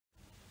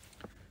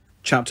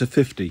Chapter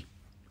 50.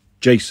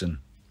 Jason.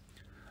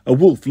 A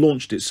wolf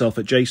launched itself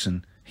at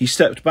Jason. He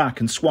stepped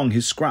back and swung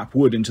his scrap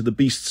wood into the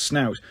beast's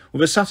snout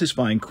with a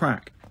satisfying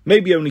crack.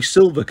 Maybe only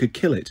silver could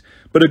kill it,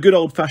 but a good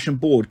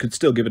old-fashioned board could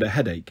still give it a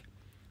headache.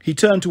 He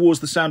turned towards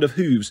the sound of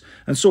hooves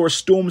and saw a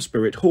storm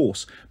spirit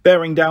horse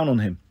bearing down on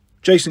him.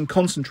 Jason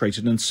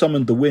concentrated and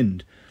summoned the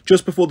wind.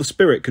 Just before the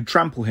spirit could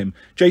trample him,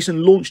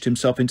 Jason launched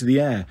himself into the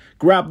air,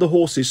 grabbed the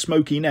horse's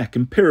smoky neck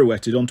and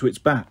pirouetted onto its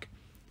back.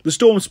 The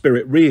storm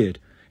spirit reared.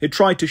 It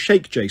tried to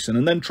shake Jason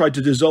and then tried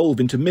to dissolve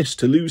into mist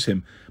to lose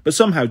him, but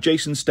somehow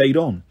Jason stayed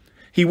on.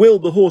 He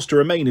willed the horse to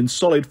remain in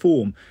solid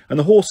form, and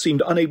the horse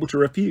seemed unable to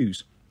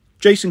refuse.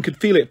 Jason could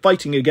feel it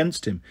fighting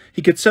against him.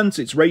 He could sense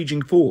its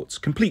raging thoughts,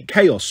 complete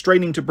chaos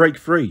straining to break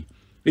free.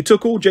 It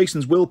took all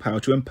Jason's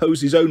willpower to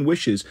impose his own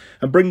wishes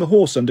and bring the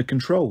horse under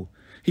control.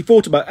 He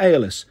thought about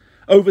Aeolus,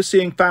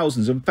 overseeing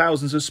thousands and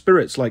thousands of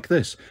spirits like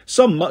this,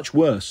 some much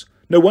worse.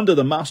 No wonder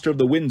the Master of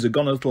the Winds had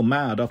gone a little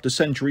mad after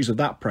centuries of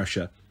that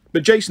pressure.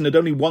 But Jason had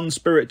only one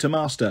spirit to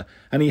master,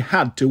 and he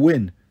had to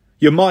win.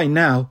 "You're mine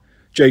now,"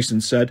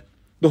 Jason said.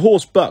 The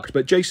horse bucked,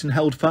 but Jason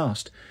held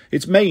fast.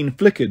 Its mane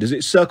flickered as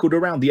it circled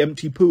around the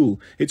empty pool,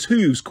 its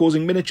hooves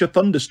causing miniature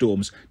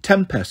thunderstorms,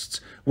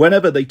 tempests,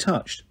 whenever they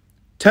touched.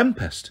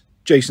 "Tempest,"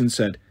 Jason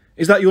said.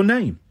 "Is that your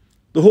name?"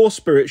 The horse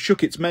spirit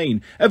shook its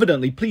mane,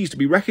 evidently pleased to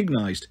be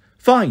recognised.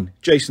 "Fine,"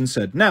 Jason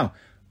said. "Now,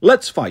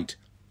 let's fight."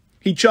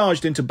 He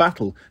charged into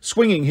battle,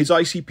 swinging his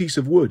icy piece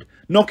of wood,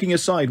 knocking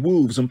aside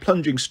wolves and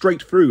plunging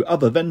straight through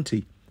other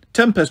Venti.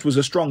 Tempest was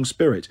a strong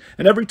spirit,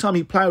 and every time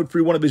he ploughed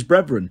through one of his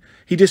brethren,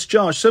 he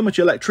discharged so much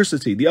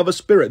electricity the other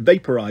spirit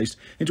vaporised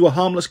into a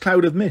harmless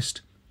cloud of mist.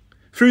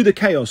 Through the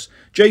chaos,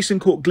 Jason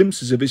caught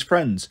glimpses of his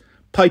friends.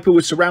 Piper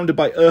was surrounded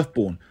by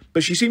Earthborn,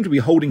 but she seemed to be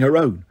holding her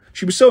own.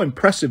 She was so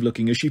impressive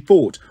looking as she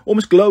fought,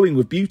 almost glowing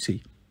with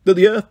beauty, that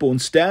the Earthborn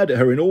stared at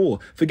her in awe,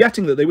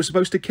 forgetting that they were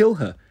supposed to kill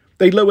her.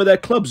 They'd lower their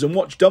clubs and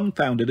watch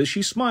dumbfounded as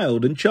she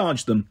smiled and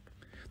charged them.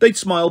 They'd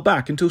smile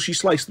back until she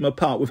sliced them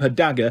apart with her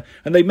dagger,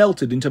 and they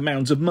melted into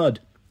mounds of mud.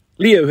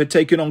 Leo had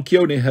taken on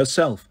Chione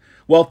herself.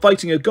 While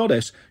fighting a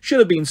goddess should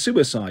have been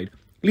suicide,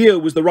 Leo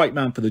was the right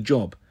man for the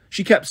job.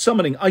 She kept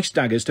summoning ice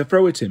daggers to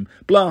throw at him,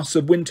 blasts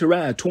of winter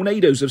air,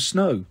 tornadoes of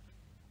snow.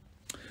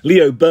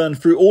 Leo burned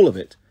through all of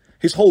it.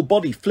 His whole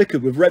body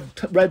flickered with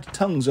red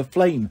tongues of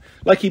flame,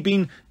 like he'd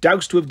been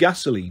doused with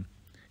gasoline.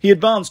 He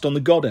advanced on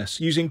the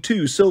goddess, using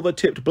 2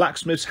 silver-tipped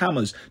blacksmith's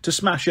hammers to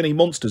smash any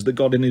monsters that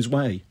got in his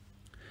way.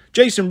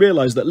 Jason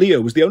realised that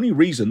Leo was the only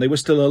reason they were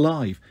still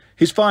alive.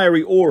 His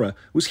fiery aura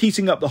was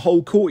heating up the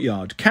whole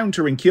courtyard,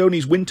 countering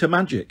Chione's winter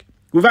magic.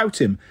 Without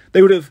him,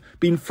 they would have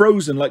been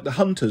frozen like the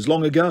hunters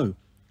long ago.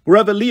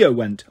 Wherever Leo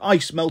went,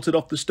 ice melted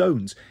off the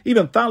stones.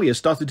 Even Thalia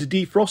started to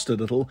defrost a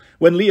little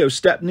when Leo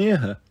stepped near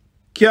her.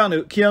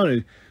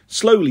 Chione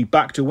slowly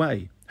backed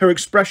away. Her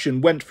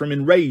expression went from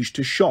enraged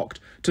to shocked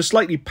to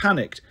slightly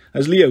panicked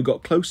as Leo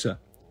got closer.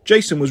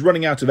 Jason was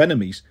running out of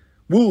enemies.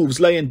 Wolves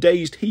lay in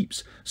dazed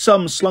heaps.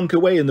 Some slunk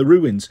away in the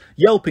ruins,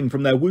 yelping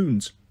from their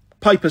wounds.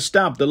 Piper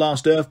stabbed the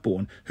last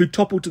Earthborn, who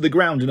toppled to the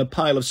ground in a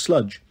pile of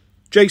sludge.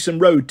 Jason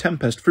rode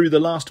Tempest through the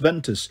last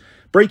Ventus,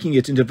 breaking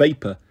it into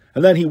vapour,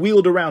 and then he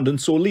wheeled around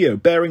and saw Leo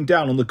bearing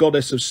down on the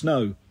goddess of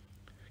snow.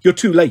 "You're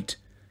too late,"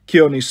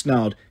 Chione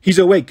snarled. "He's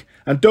awake,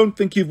 and don't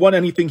think you've won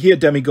anything here,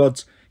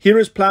 demigods.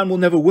 Hera's plan will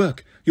never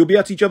work. You'll be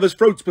at each other's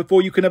throats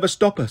before you can ever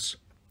stop us."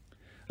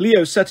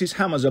 Leo set his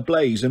hammers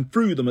ablaze and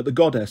threw them at the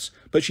goddess,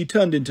 but she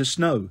turned into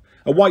snow,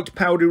 a white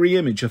powdery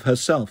image of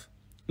herself.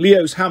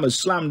 Leo's hammers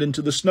slammed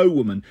into the snow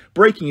woman,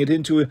 breaking it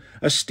into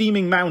a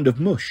steaming mound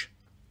of mush.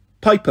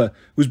 Piper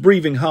was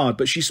breathing hard,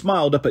 but she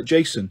smiled up at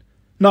Jason.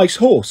 "Nice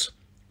horse."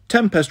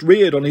 Tempest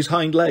reared on his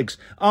hind legs,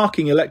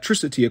 arcing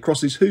electricity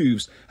across his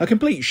hooves, a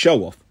complete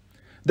show-off.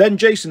 Then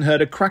Jason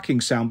heard a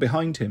cracking sound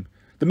behind him.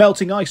 The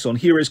melting ice on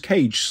Hera's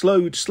cage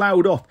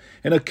sloughed off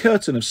in a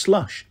curtain of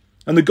slush,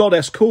 and the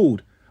goddess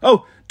called,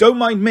 "Oh, don't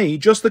mind me,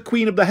 just the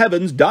Queen of the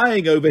Heavens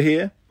dying over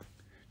here."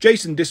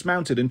 Jason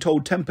dismounted and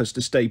told Tempest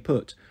to stay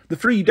put. The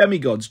 3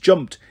 demigods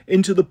jumped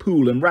into the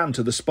pool and ran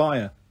to the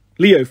spire.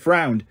 Leo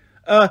frowned.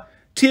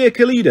 Tia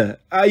Khalida,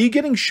 are you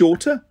getting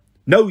shorter?"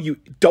 "No, you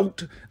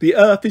don't. The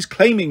earth is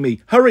claiming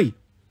me. Hurry!"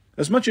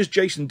 As much as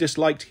Jason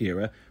disliked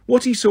Hera,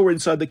 what he saw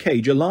inside the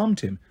cage alarmed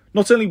him.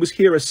 Not only was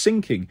Hera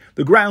sinking,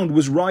 the ground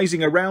was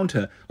rising around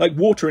her, like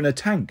water in a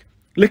tank.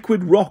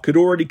 Liquid rock had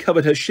already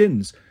covered her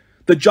shins.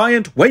 "The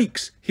giant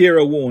wakes,"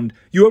 Hera warned.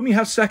 "You only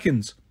have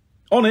seconds."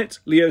 "On it,"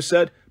 Leo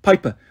said.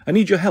 "Piper, I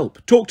need your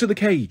help. Talk to the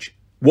cage."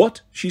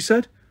 "What?" she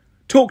said.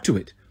 "Talk to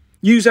it.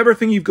 Use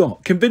everything you've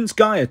got. Convince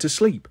Gaia to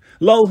sleep.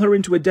 Lull her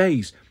into a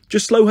daze.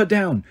 Just slow her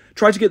down.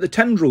 Try to get the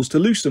tendrils to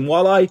loosen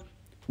while I—"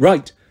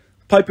 "Right."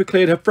 Piper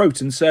cleared her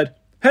throat and said,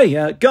 "Hey,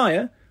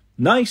 Gaia,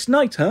 nice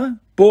night, huh?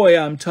 Boy,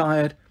 I'm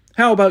tired.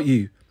 How about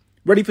you?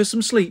 Ready for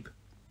some sleep?"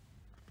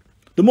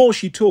 The more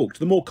she talked,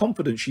 the more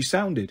confident she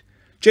sounded.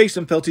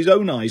 Jason felt his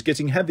own eyes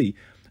getting heavy,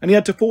 and he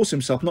had to force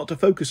himself not to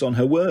focus on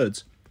her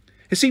words.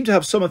 It seemed to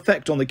have some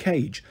effect on the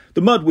cage.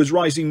 The mud was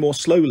rising more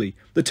slowly.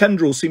 The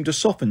tendrils seemed to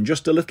soften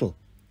just a little,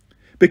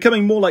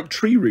 becoming more like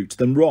tree roots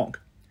than rock.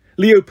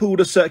 Leo pulled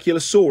a circular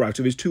saw out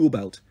of his tool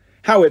belt.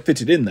 How it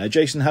fitted in there,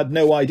 Jason had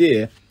no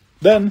idea.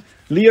 Then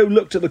Leo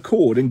looked at the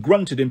cord and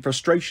grunted in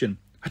frustration.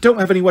 I don't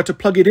have anywhere to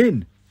plug it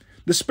in.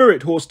 The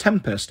spirit horse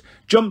Tempest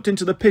jumped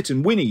into the pit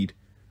and whinnied.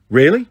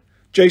 Really?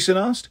 Jason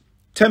asked.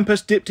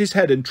 Tempest dipped his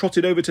head and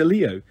trotted over to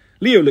Leo.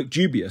 Leo looked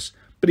dubious,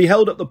 but he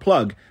held up the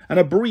plug, and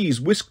a breeze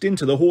whisked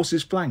into the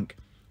horse's flank.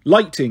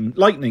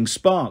 Lightning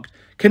sparked,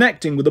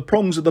 connecting with the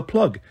prongs of the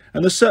plug,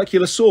 and the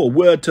circular saw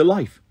whirred to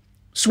life.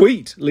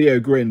 Sweet, Leo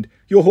grinned.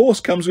 Your horse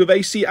comes with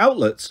AC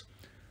outlets.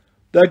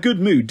 Their good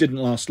mood didn't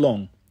last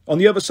long. On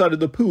the other side of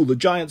the pool, the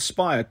giant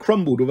spire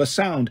crumbled with a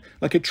sound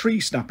like a tree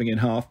snapping in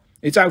half.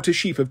 Its outer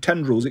sheaf of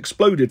tendrils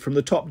exploded from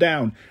the top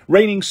down,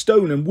 raining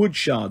stone and wood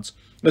shards,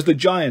 as the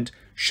giant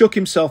shook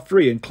himself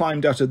free and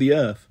climbed out of the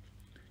earth.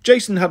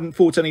 Jason hadn't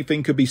thought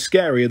anything could be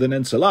scarier than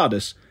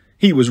Enceladus.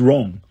 He was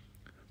wrong.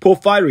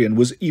 Porphyrion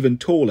was even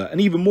taller and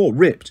even more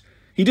ripped.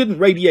 He didn't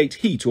radiate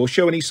heat or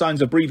show any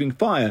signs of breathing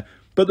fire,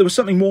 but there was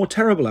something more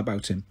terrible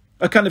about him.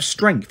 A kind of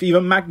strength,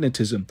 even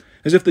magnetism,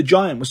 as if the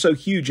giant was so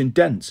huge and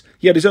dense,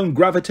 he had his own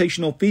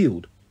gravitational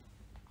field.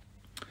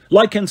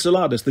 Like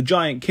Enceladus, the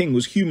giant king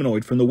was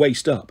humanoid from the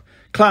waist up,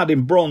 clad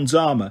in bronze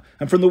armour,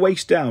 and from the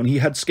waist down he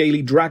had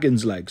scaly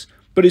dragon's legs,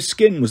 but his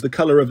skin was the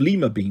colour of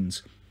lima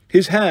beans.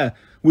 His hair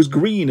was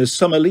green as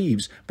summer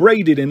leaves,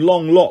 braided in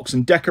long locks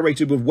and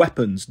decorated with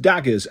weapons,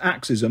 daggers,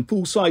 axes, and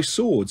full-size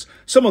swords,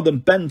 some of them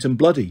bent and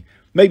bloody,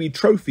 maybe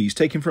trophies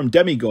taken from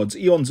demigods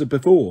eons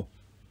before.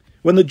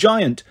 When the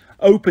giant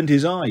opened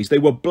his eyes, they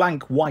were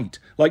blank white,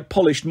 like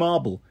polished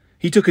marble.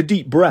 He took a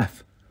deep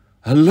breath.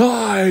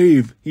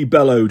 "Alive!" he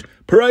bellowed.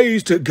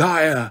 "Praise to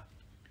Gaia!"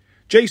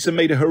 Jason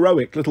made a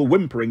heroic little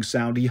whimpering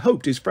sound he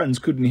hoped his friends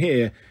couldn't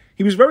hear.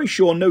 He was very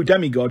sure no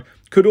demigod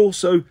could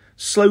also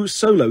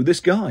solo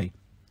this guy.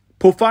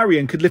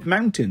 Porphyrion could lift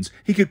mountains.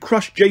 He could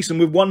crush Jason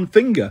with one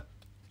finger.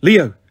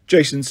 "Leo,"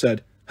 Jason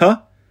said.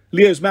 "Huh?"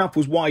 Leo's mouth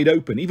was wide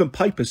open. Even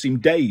Piper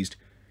seemed dazed.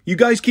 "You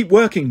guys keep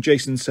working,"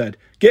 Jason said.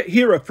 "Get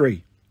Hera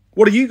free."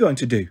 "What are you going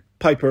to do?"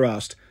 Piper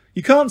asked.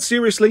 "You can't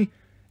seriously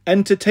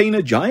entertain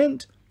a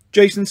giant?"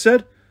 Jason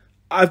said.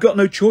 "I've got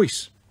no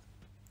choice."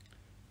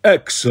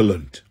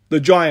 "Excellent," the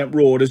giant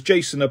roared as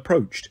Jason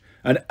approached.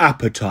 "An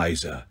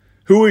appetizer.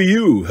 Who are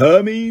you,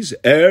 Hermes?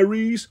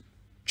 Ares?"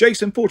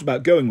 Jason thought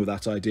about going with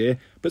that idea,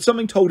 but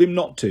something told him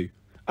not to.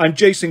 "I'm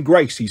Jason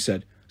Grace," he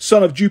said,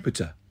 "son of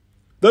Jupiter."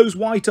 Those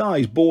white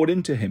eyes bored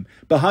into him.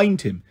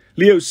 Behind him,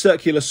 Leo's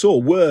circular saw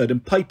whirred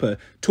and Piper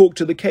talked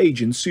to the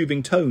cage in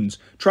soothing tones,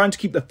 trying to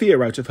keep the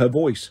fear out of her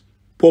voice.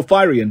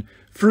 Porphyrion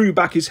threw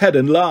back his head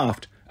and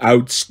laughed.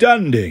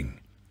 "Outstanding!"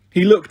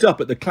 He looked up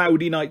at the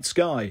cloudy night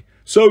sky.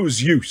 "So,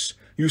 Zeus,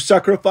 you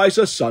sacrifice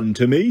a son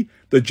to me?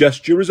 The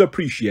gesture is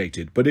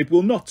appreciated, but it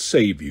will not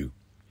save you."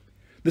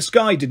 The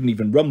sky didn't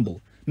even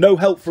rumble. No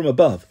help from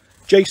above.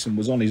 Jason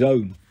was on his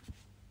own.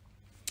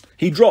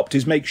 He dropped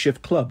his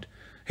makeshift club.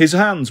 His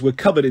hands were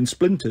covered in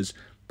splinters,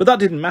 but that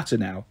didn't matter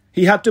now.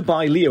 He had to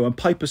buy Leo and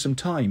Piper some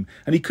time,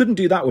 and he couldn't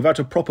do that without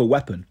a proper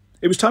weapon.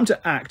 It was time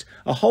to act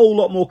a whole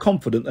lot more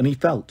confident than he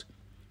felt.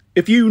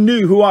 "If you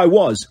knew who I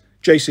was,"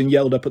 Jason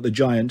yelled up at the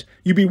giant,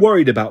 "you'd be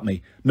worried about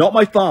me. Not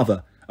my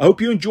father. I hope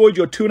you enjoyed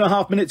your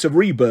 2.5 minutes of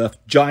rebirth,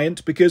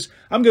 giant, because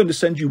I'm going to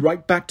send you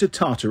right back to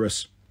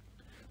Tartarus."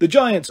 The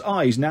giant's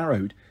eyes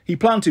narrowed. He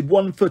planted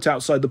one foot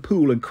outside the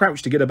pool and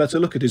crouched to get a better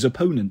look at his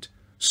opponent.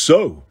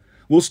 "So,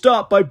 we'll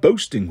start by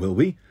boasting, will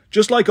we?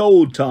 Just like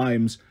old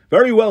times.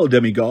 Very well,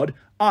 demigod.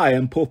 I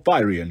am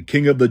Porphyrion,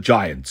 king of the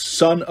giants,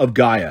 son of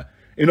Gaia.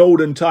 In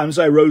olden times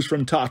I rose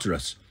from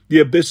Tartarus, the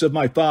abyss of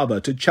my father,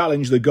 to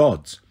challenge the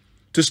gods.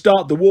 To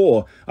start the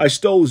war, I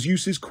stole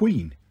Zeus's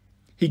queen."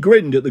 He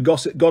grinned at the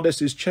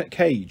goddess's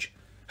cage.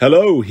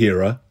 "Hello,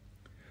 Hera."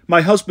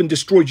 "My husband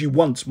destroyed you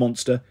once,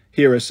 monster,"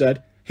 Hera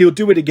said. "He'll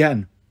do it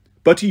again."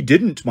 "But he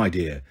didn't, my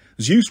dear.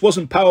 Zeus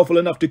wasn't powerful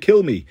enough to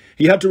kill me.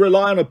 He had to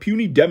rely on a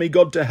puny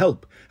demigod to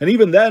help, and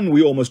even then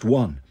we almost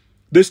won.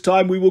 This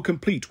time we will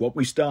complete what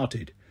we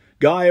started.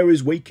 Gaia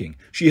is waking.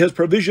 She has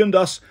provisioned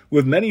us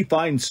with many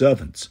fine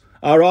servants.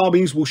 Our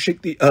armies will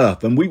shake the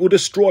earth, and we will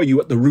destroy you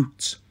at the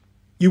roots."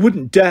 "You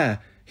wouldn't dare,"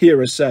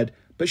 Hera said,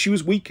 but she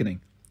was weakening.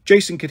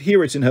 Jason could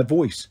hear it in her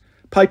voice.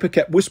 Piper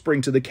kept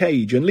whispering to the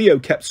cage, and Leo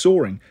kept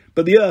soaring,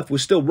 but the earth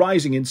was still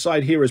rising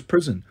inside Hera's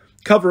prison,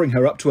 covering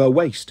her up to her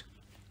waist.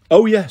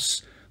 "Oh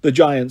yes," the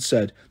giant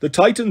said, "the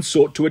Titans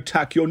sought to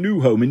attack your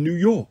new home in New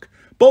York.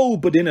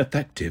 Bold but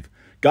ineffective.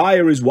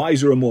 Gaia is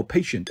wiser and more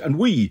patient, and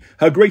we,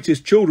 her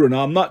greatest children,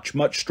 are much,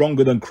 much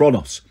stronger than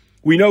Kronos.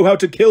 We know how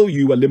to kill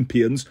you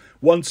Olympians,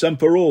 once and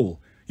for all.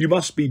 You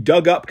must be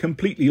dug up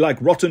completely like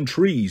rotten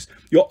trees,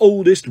 your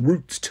oldest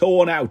roots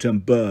torn out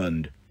and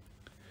burned."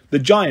 The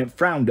giant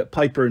frowned at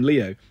Piper and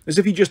Leo, as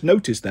if he just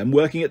noticed them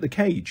working at the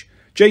cage.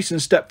 Jason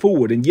stepped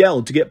forward and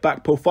yelled to get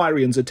back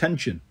Porphyrion's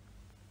attention.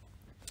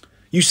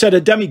 "You said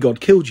a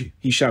demigod killed you,"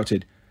 he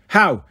shouted.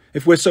 "How,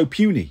 if we're so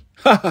puny?"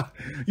 "Ha ha!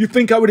 You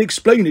think I would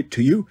explain it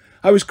to you?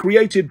 I was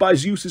created by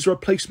Zeus's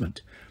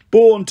replacement,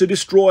 born to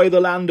destroy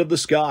the land of the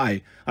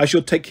sky. I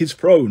shall take his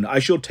throne, I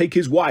shall take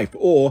his wife,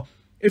 or,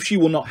 if she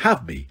will not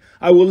have me,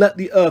 I will let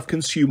the earth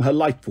consume her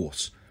life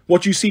force.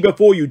 What you see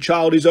before you,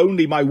 child, is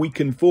only my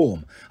weakened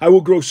form. I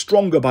will grow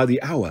stronger by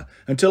the hour,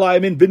 until I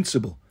am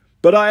invincible.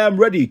 But I am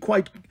already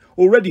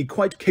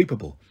quite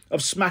capable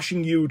of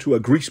smashing you to a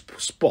grease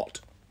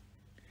spot."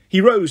 He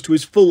rose to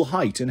his full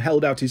height and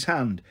held out his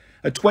hand.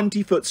 A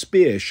 20-foot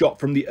spear shot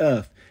from the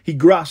earth. He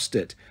grasped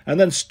it, and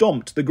then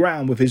stomped the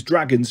ground with his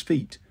dragon's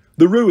feet.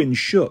 The ruins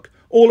shook.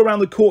 All around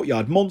the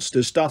courtyard,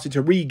 monsters started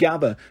to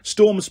regather,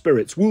 storm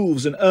spirits,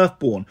 wolves and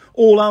earthborn,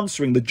 all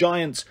answering the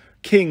giant's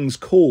king's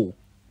call.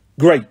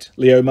 "Great,"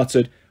 Leo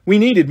muttered. "We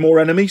needed more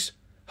enemies."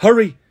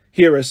 "Hurry,"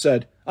 Hera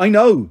said. "I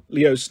know,"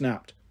 Leo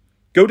snapped.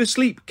 "Go to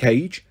sleep,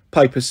 Cage,"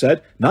 Piper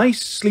said.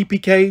 "Nice, sleepy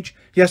Cage.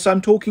 Yes,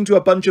 I'm talking to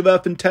a bunch of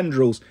earthen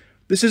tendrils.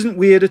 This isn't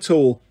weird at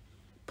all."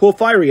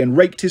 Porphyrion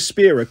raked his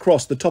spear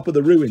across the top of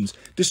the ruins,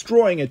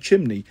 destroying a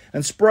chimney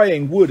and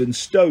spraying wood and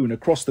stone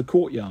across the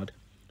courtyard.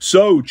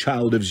 "So,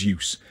 child of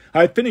Zeus,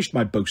 I have finished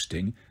my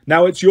boasting.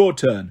 Now it's your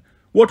turn.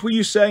 What were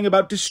you saying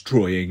about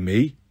destroying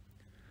me?"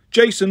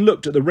 Jason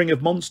looked at the ring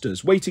of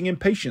monsters, waiting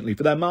impatiently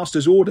for their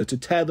master's order to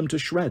tear them to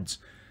shreds.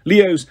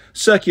 Leo's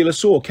circular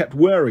saw kept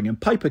whirring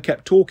and Piper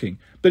kept talking,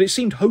 but it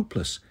seemed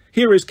hopeless.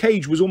 Hera's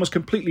cage was almost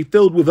completely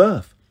filled with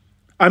earth.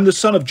 "I'm the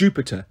son of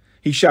Jupiter,"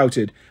 he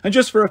shouted, and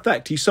just for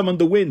effect he summoned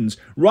the winds,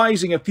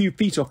 rising a few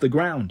feet off the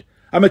ground.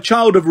 "I'm a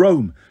child of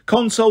Rome,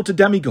 consul to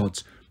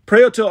demigods,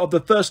 praetor of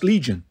the First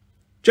Legion."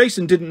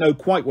 Jason didn't know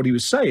quite what he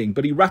was saying,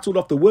 but he rattled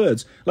off the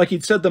words like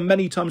he'd said them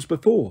many times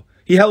before.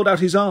 He held out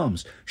his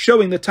arms,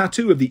 showing the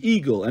tattoo of the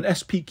eagle and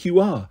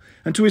SPQR,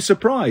 and to his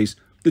surprise,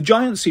 the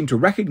giant seemed to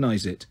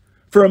recognize it.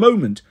 For a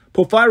moment,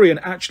 Porphyrion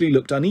actually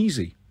looked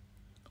uneasy.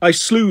 "I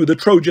slew the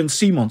Trojan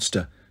sea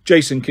monster,"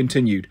 Jason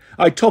continued.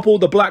 "I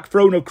toppled the black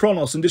throne of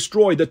Kronos and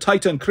destroyed the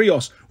Titan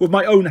Krios with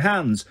my own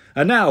hands,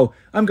 and now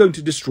I'm going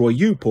to destroy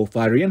you,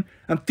 Porphyrion,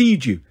 and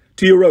feed you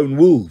to your own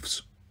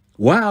wolves."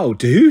 "Wow,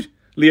 dude,"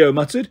 Leo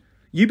muttered.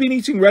 "You been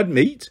eating red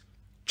meat?"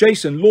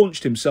 Jason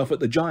launched himself at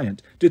the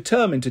giant,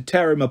 determined to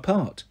tear him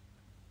apart.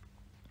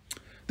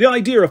 The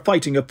idea of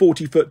fighting a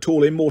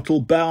 40-foot-tall immortal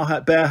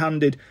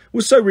barehanded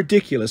was so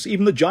ridiculous,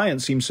 even the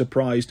giant seemed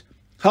surprised.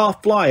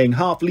 Half flying,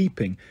 half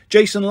leaping,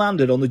 Jason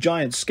landed on the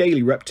giant's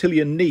scaly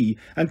reptilian knee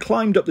and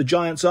climbed up the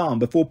giant's arm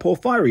before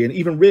Porphyrion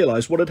even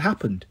realised what had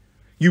happened.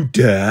 "You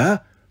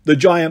dare?" the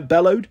giant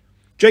bellowed.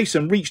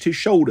 Jason reached his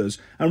shoulders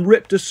and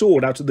ripped a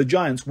sword out of the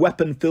giant's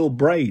weapon-filled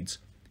braids.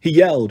 He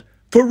yelled,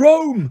 "For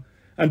Rome!"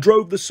 and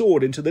drove the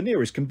sword into the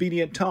nearest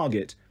convenient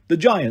target, the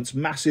giant's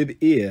massive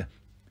ear.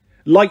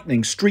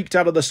 Lightning streaked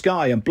out of the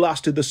sky and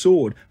blasted the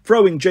sword,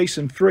 throwing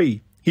Jason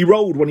free. He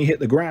rolled when he hit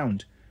the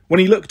ground. When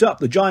he looked up,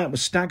 the giant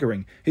was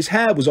staggering. His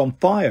hair was on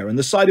fire, and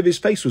the side of his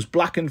face was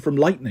blackened from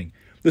lightning.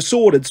 The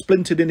sword had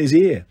splintered in his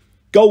ear.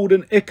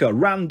 Golden ichor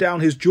ran down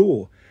his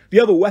jaw.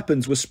 The other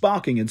weapons were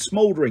sparking and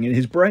smouldering in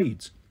his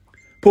braids.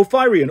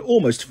 Porphyrion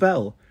almost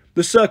fell.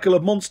 The circle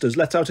of monsters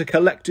let out a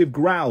collective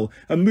growl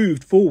and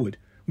moved forward.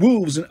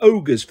 Wolves and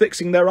ogres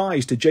fixing their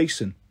eyes to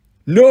Jason.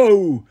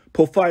 "No!"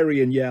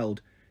 Porphyrion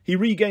yelled. He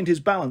regained his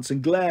balance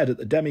and glared at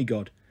the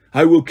demigod.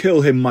 "I will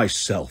kill him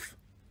myself."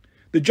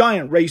 The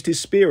giant raised his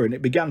spear and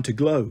it began to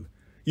glow.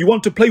 "You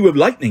want to play with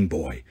lightning,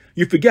 boy?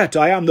 You forget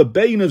I am the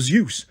bane of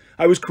Zeus.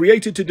 I was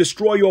created to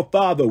destroy your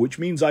father, which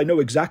means I know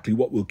exactly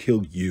what will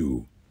kill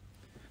you."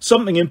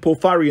 Something in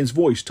Porphyrion's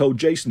voice told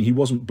Jason he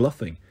wasn't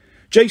bluffing.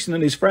 Jason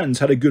and his friends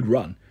had a good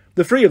run.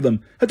 The three of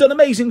them had done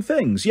amazing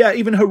things, yeah,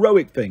 even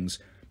heroic things.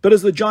 But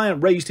as the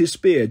giant raised his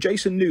spear,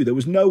 Jason knew there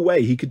was no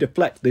way he could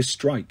deflect this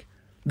strike.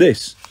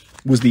 This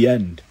was the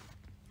end.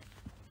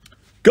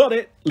 "Got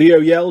it," Leo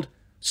yelled.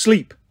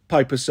 "Sleep,"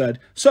 Piper said,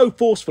 so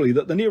forcefully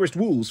that the nearest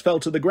wolves fell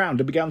to the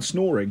ground and began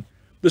snoring.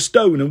 The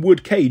stone and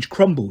wood cage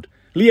crumbled.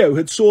 Leo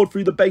had sawed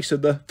through the base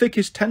of the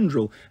thickest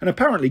tendril and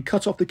apparently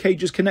cut off the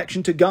cage's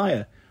connection to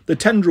Gaia. The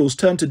tendrils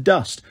turned to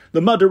dust.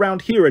 The mud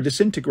around Hera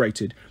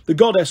disintegrated. The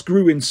goddess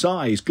grew in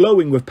size,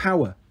 glowing with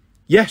power.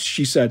 "Yes,"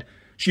 she said.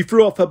 She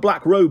threw off her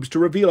black robes to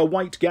reveal a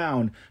white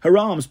gown, her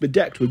arms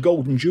bedecked with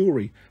golden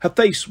jewellery. Her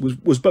face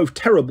was both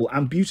terrible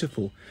and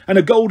beautiful, and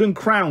a golden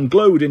crown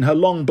glowed in her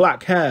long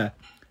black hair.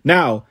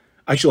 "Now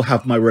I shall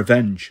have my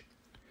revenge."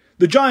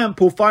 The giant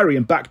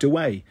Porphyrion backed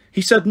away.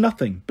 He said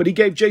nothing, but he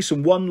gave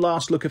Jason one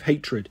last look of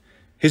hatred.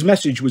 His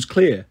message was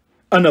clear.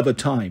 Another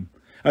time.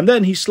 And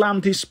then he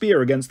slammed his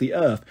spear against the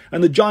earth,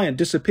 and the giant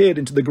disappeared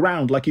into the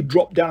ground like he'd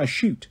dropped down a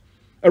chute.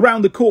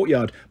 Around the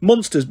courtyard,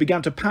 monsters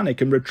began to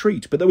panic and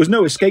retreat, but there was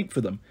no escape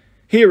for them.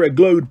 Hera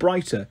glowed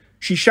brighter.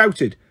 She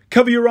shouted,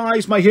 "Cover your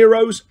eyes, my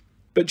heroes!"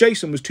 But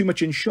Jason was too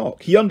much in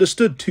shock. He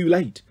understood too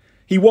late.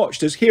 He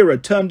watched as Hera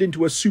turned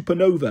into a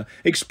supernova,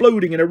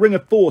 exploding in a ring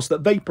of force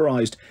that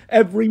vaporized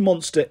every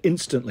monster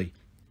instantly.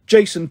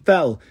 Jason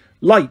fell,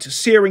 light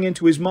searing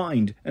into his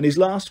mind, and his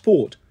last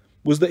thought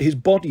was that his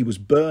body was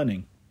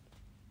burning.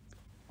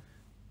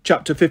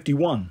 Chapter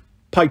 51.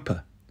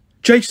 Piper.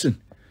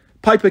 "Jason!"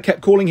 Piper kept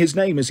calling his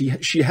name as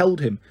she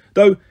held him,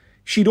 though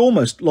she'd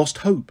almost lost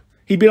hope.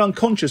 He'd been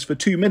unconscious for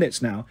 2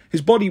 minutes now.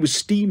 His body was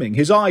steaming,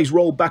 his eyes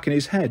rolled back in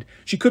his head.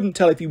 She couldn't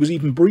tell if he was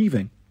even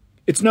breathing.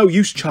 "It's no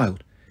use,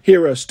 child."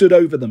 Hera stood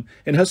over them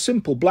in her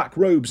simple black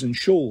robes and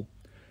shawl.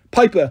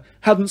 Piper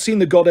hadn't seen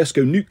the goddess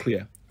go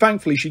nuclear.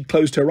 Thankfully she'd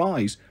closed her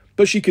eyes,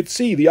 but she could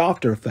see the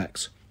after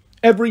effects.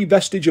 Every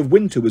vestige of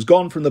winter was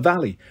gone from the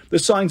valley, the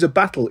signs of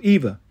battle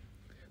either.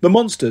 The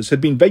monsters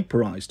had been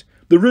vaporized.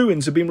 The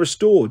ruins had been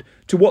restored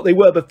to what they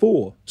were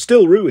before,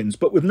 still ruins,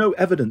 but with no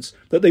evidence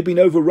that they'd been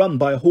overrun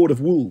by a horde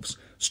of wolves,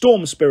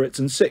 storm spirits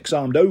and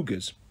 6-armed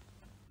ogres.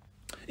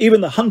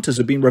 Even the hunters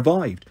had been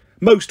revived.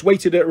 Most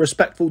waited at a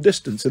respectful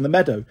distance in the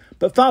meadow,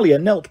 but Thalia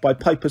knelt by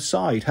Piper's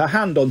side, her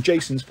hand on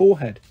Jason's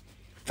forehead.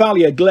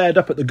 Thalia glared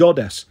up at the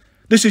goddess.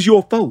 "This is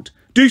your fault.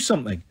 Do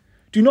something.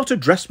 Do not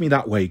address me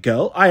that way,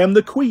 girl. I am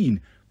the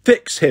queen.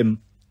 Fix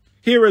him."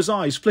 Hera's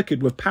eyes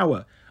flickered with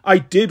power. "I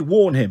did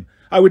warn him.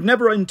 I would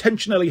never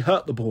intentionally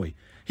hurt the boy.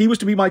 He was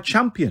to be my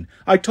champion.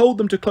 I told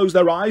them to close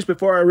their eyes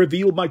before I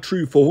revealed my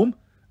true form."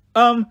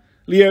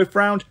 Leo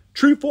frowned.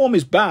 "True form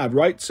is bad,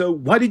 right? So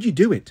why did you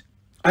do it?"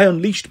 "I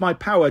unleashed my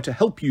power to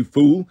help you,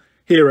 fool,"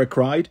 Hera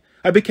cried.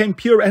 "I became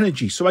pure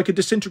energy so I could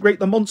disintegrate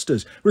the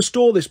monsters,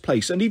 restore this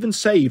place, and even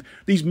save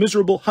these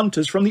miserable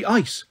hunters from the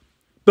ice."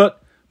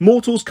 "But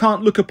mortals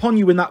can't look upon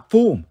you in that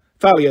form,"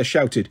 Thalia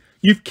shouted.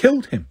 "You've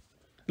killed him."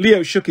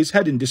 Leo shook his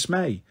head in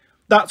dismay.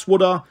 "That's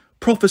what our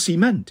prophecy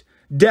meant.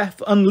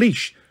 Death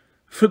unleash,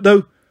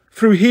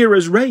 through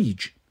Hera's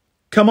rage."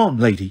 "Come on,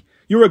 lady.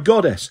 You're a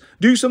goddess.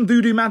 Do some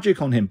voodoo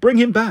magic on him. Bring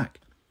him back."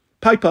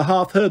 Piper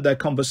half heard their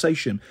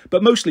conversation,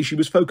 but mostly she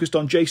was focused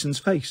on Jason's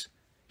face.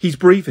 "He's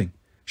breathing,"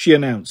 she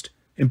announced.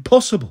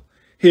 "Impossible,"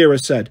 Hera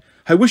said.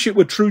 "I wish it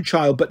were true,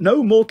 child, but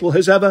no mortal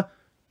has ever—"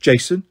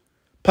 "Jason,"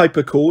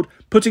 Piper called,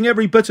 putting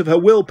every bit of her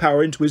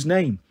willpower into his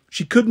name.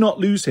 She could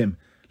not lose him.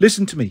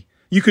 "Listen to me.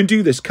 You can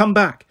do this. Come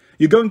back.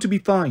 You're going to be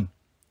fine."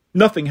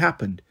 Nothing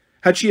happened.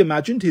 Had she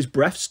imagined his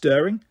breath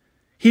stirring?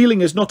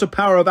 "Healing is not a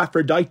power of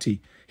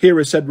Aphrodite,"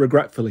 Hera said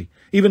regretfully.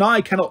 "Even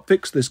I cannot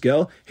fix this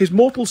girl. His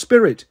mortal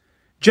spirit—"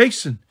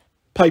 "Jason,"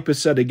 Piper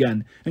said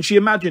again, and she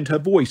imagined her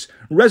voice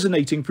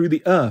resonating through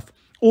the earth,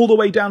 all the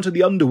way down to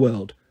the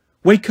underworld.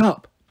 "Wake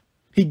up."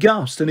 He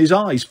gasped and his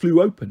eyes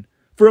flew open.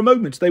 For a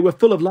moment they were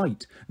full of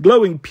light,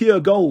 glowing pure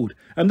gold,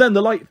 and then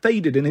the light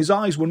faded and his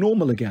eyes were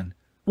normal again.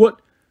 What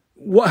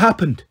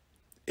happened?"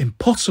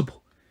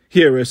 "Impossible,"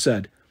 Hera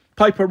said.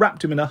 Piper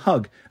wrapped him in a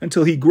hug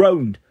until he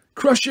groaned.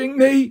 "Crushing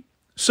me."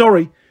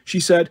 "Sorry," she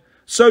said,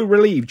 so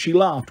relieved she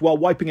laughed while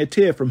wiping a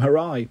tear from her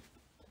eye.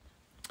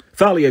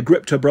 Thalia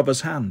gripped her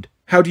brother's hand.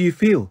 "How do you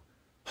feel?"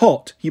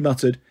 "Hot," he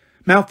muttered.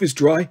 "Mouth is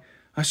dry.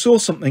 I saw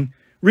something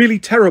really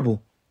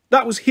terrible."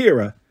 "That was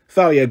Hera,"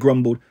 Thalia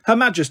grumbled. "Her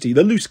Majesty,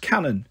 the loose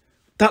cannon."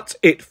 "That's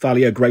it,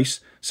 Thalia Grace,"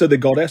 said the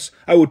goddess.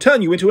 "I will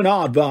turn you into an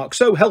aardvark,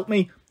 so help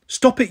me."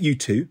 "Stop it, you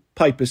two,"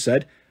 Piper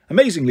said.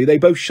 Amazingly, they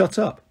both shut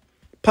up.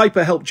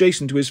 Piper helped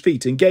Jason to his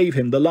feet and gave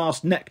him the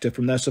last nectar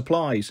from their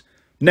supplies.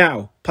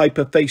 Now,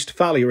 Piper faced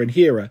Thalia and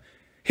Hera.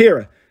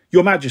 "Hera,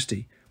 your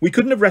Majesty, we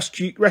couldn't have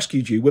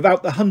rescued you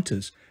without the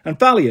hunters. And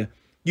Thalia,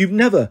 you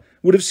never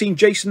would have seen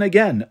Jason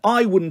again.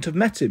 I wouldn't have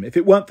met him if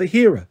it weren't for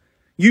Hera.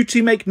 You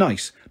two make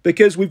nice,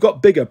 because we've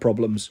got bigger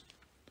problems."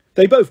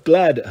 They both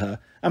glared at her,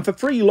 and for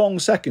 3 long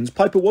seconds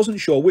Piper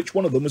wasn't sure which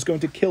one of them was going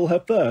to kill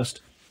her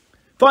first.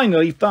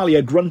 Finally,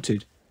 Thalia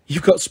grunted.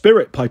 "You've got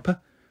spirit, Piper."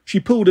 She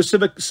pulled a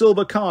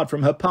silver card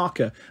from her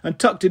parka and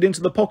tucked it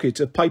into the pocket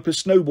of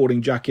Piper's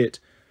snowboarding jacket.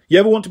 "You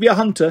ever want to be a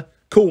hunter?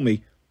 Call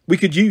me. We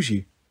could use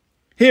you."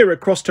 Hera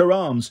crossed her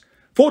arms.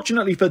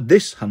 "Fortunately for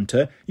this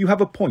hunter, you have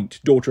a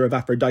point, daughter of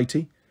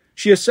Aphrodite."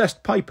 She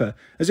assessed Piper,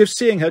 as if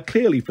seeing her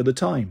clearly for the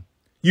time.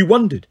 "You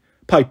wondered,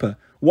 Piper,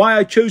 why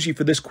I chose you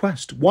for this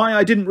quest, why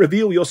I didn't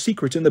reveal your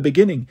secret in the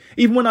beginning,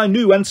 even when I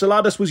knew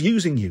Enceladus was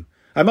using you.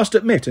 I must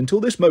admit, until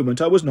this moment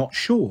I was not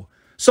sure.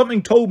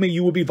 Something told me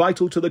you would be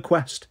vital to the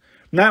quest.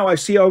 Now I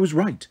see I was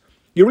right.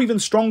 You're even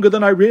stronger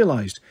than I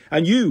realized,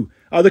 and you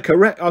are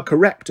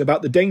correct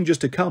about the dangers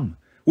to come.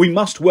 We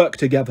must work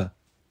together."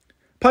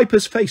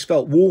 Piper's face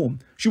felt warm.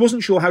 She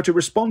wasn't sure how to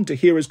respond to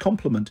Hera's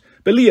compliment,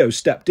 but Leo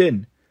stepped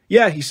in.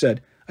 "Yeah," he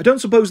said. "I don't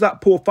suppose that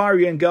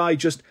Porphyrian guy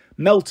just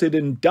melted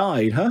and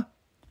died, huh?"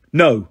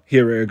 "No,"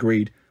 Hera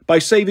agreed. "By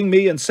saving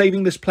me and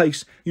saving this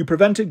place, you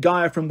prevented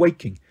Gaia from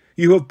waking.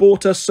 You have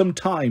bought us some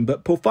time,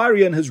 but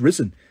Porphyrian has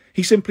risen.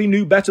 He simply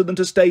knew better than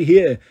to stay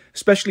here,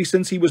 especially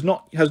since he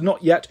has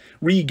not yet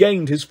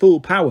regained his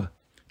full power.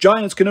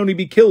 Giants can only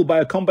be killed by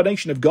a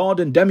combination of god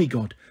and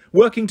demigod,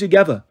 working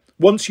together.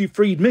 Once you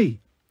freed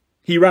me—"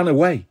 "He ran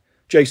away,"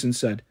 Jason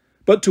said.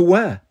 "But to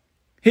where?"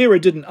 Hera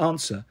didn't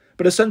answer,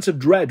 but a sense of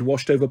dread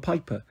washed over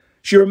Piper.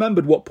 She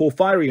remembered what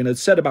Porphyrian had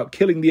said about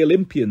killing the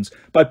Olympians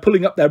by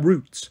pulling up their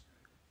roots.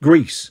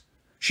 Greece.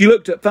 She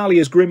looked at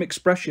Thalia's grim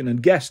expression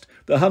and guessed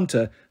the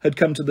hunter had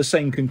come to the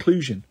same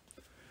conclusion.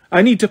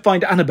 "I need to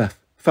find Annabeth,"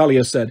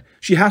 Thalia said.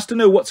 "She has to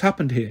know what's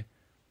happened here."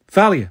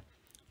 "Thalia."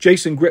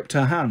 Jason gripped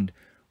her hand.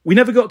 "We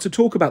never got to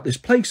talk about this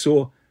place,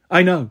 or—"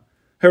 "I know."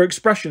 Her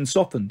expression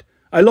softened.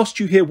 "I lost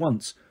you here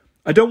once.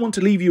 I don't want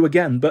to leave you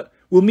again, but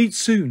we'll meet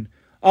soon.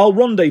 I'll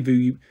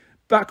rendezvous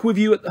back with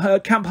you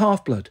at Camp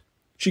Half-Blood."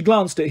 She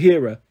glanced at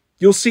Hera.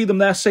 "You'll see them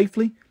there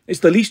safely?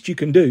 It's the least you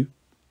can do."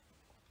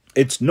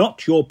 "It's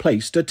not your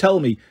place to tell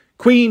me."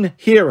 "Queen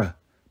Hera,"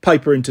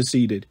 Piper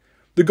interceded.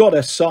 The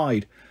goddess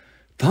sighed.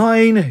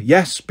 Fine,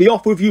 yes, be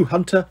off with you,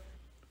 Hunter.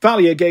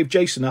 Thalia gave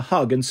Jason a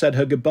hug and said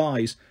her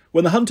goodbyes.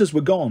 When the hunters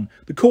were gone,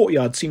 the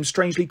courtyard seemed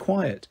strangely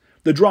quiet.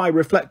 The dry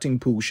reflecting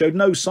pool showed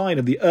no sign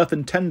of the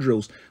earthen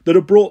tendrils that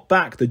had brought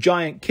back the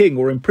giant king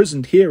or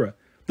imprisoned Hera.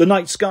 The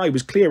night sky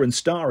was clear and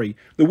starry.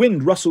 The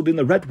wind rustled in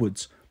the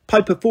redwoods.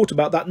 Piper thought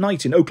about that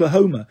night in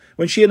Oklahoma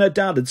when she and her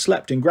dad had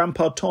slept in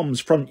Grandpa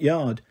Tom's front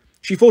yard.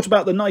 She thought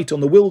about the night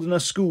on the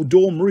Wilderness School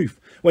dorm roof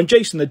when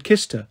Jason had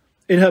kissed her.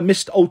 In her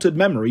mist-altered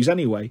memories,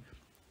 anyway.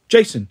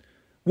 Jason,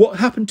 what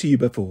happened to you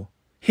before?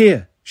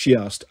 Here, she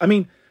asked. I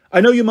mean, I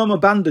know your mum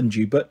abandoned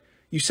you, but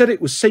you said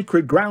it was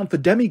sacred ground for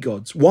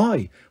demigods.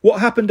 Why?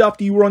 What happened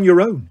after you were on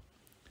your own?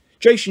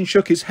 Jason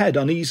shook his head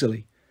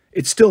uneasily.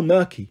 It's still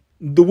murky.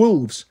 The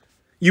wolves.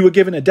 You were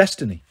given a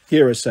destiny,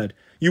 Hera said.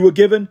 You were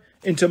given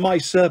into my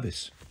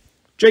service.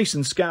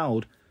 Jason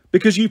scowled.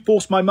 Because you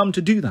forced my mum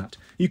to do that.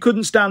 You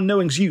couldn't stand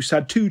knowing Zeus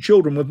had 2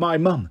 children with my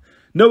mum.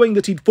 Knowing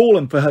that he'd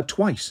fallen for her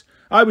twice.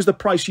 I was the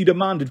price you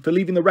demanded for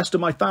leaving the rest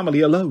of my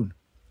family alone.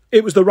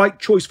 It was the right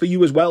choice for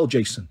you as well,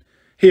 Jason,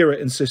 Hera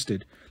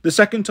insisted. The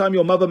second time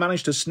your mother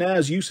managed to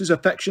snare Zeus's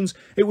affections,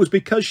 it was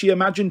because she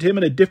imagined him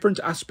in a different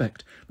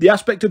aspect, the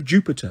aspect of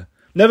Jupiter.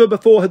 Never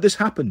before had this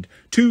happened.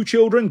 2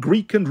 children,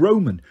 Greek and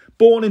Roman,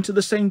 born into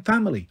the same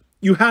family.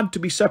 You had to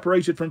be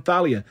separated from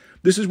Thalia.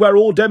 This is where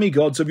all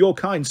demigods of your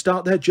kind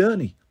start their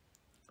journey.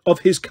 Of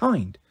his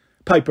kind?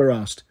 Piper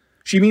asked.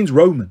 She means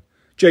Roman,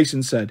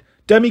 Jason said.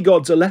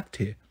 Demigods are left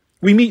here.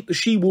 We meet the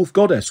she-wolf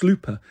goddess,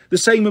 Lupa, the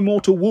same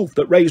immortal wolf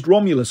that raised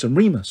Romulus and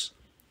Remus.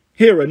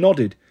 Hera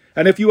nodded.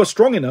 And if you are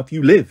strong enough,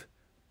 you live.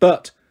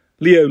 But,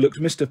 Leo looked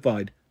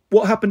mystified.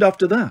 What happened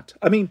after that?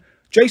 I mean,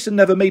 Jason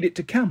never made it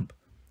to camp.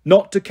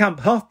 Not to Camp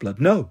Half-Blood,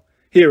 no,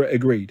 Hera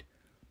agreed.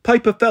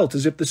 Piper felt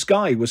as if the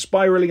sky was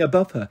spiralling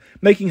above her,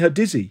 making her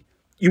dizzy.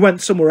 You went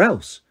somewhere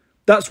else.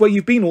 That's where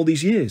you've been all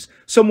these years.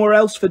 Somewhere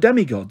else for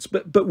demigods.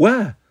 But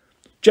where?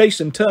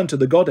 Jason turned to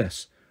the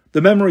goddess.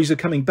 The memories are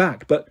coming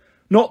back, but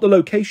not the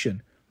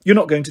location. You're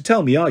not going to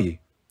tell me, are you?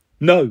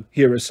 No,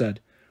 Hera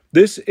said.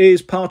 This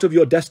is part of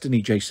your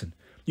destiny, Jason.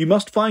 You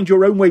must find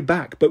your own way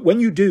back, but when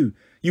you do,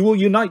 you will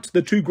unite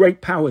the 2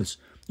 great powers.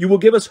 You will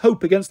give us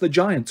hope against the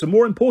giants, and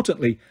more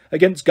importantly,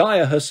 against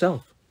Gaia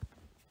herself.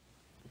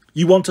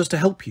 You want us to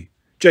help you,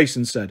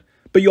 Jason said,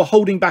 but you're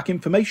holding back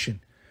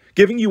information.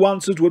 Giving you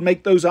answers would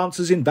make those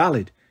answers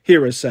invalid,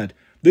 Hera said.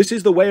 This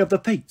is the way of the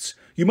fates.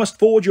 You must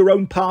forge your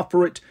own path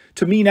for it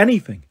to mean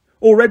anything.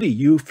 Already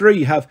you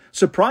 3 have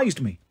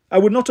surprised me. I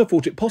would not have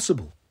thought it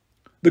possible.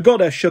 The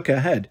goddess shook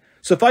her head.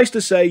 Suffice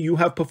to say, you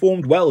have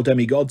performed well,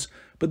 demigods,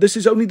 but this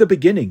is only the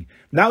beginning.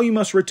 Now you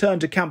must return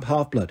to Camp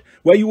Half-Blood,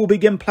 where you will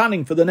begin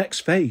planning for the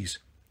next phase.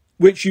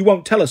 Which you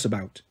won't tell us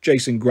about,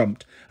 Jason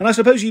grumped. And I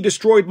suppose you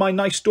destroyed my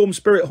nice Storm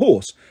Spirit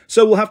horse,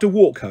 so we'll have to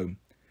walk home.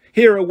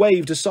 Hera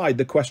waved aside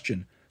the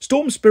question.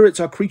 Storm Spirits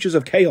are creatures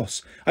of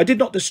chaos. I did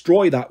not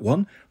destroy that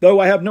one, though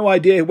I have no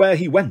idea where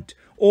he went,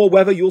 or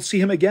whether you'll see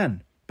him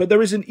again. But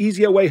there is an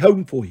easier way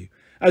home for you,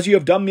 as you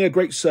have done me a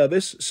great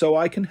service, so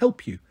I can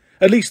help you,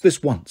 at least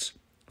this once.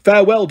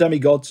 Farewell,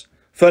 demigods,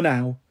 for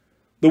now.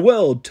 The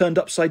world turned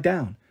upside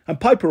down, and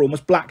Piper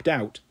almost blacked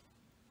out.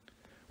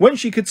 When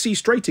she could see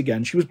straight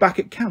again, she was back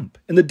at camp,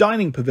 in the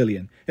dining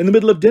pavilion, in the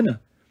middle of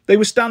dinner. They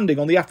were standing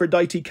on the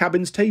Aphrodite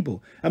cabin's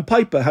table, and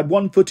Piper had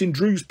one foot in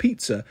Drew's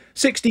pizza.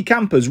 60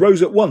 campers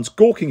rose at once,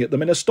 gawking at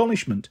them in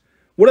astonishment.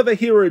 Whatever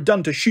Hera had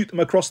done to shoot them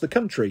across the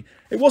country,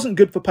 it wasn't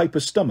good for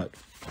Piper's stomach.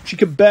 She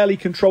could barely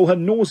control her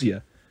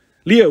nausea.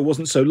 Leo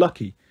wasn't so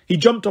lucky. He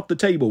jumped off the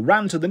table,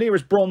 ran to the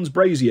nearest bronze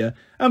brazier,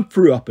 and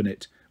threw up in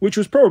it, which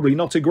was probably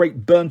not a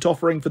great burnt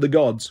offering for the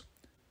gods.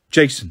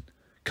 Jason.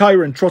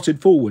 Chiron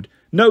trotted forward.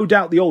 No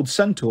doubt the old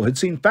centaur had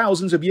seen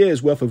thousands of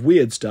years' worth of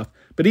weird stuff,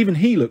 but even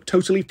he looked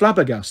totally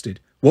flabbergasted.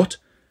 What?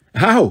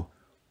 How?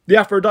 The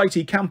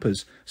Aphrodite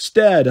campers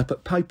stared up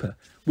at Piper,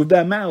 with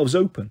their mouths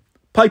open.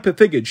 Piper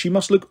figured she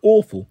must look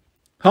awful.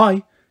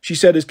 Hi, she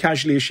said as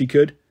casually as she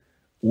could.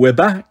 We're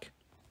back.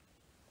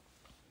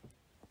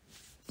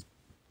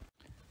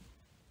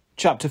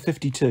 Chapter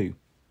 52.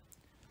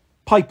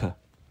 Piper.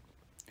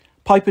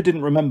 Piper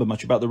didn't remember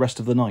much about the rest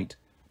of the night.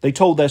 They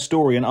told their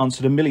story and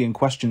answered a million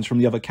questions from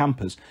the other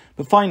campers,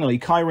 but finally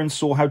Chiron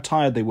saw how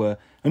tired they were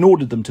and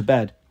ordered them to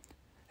bed.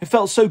 It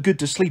felt so good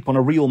to sleep on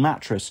a real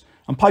mattress,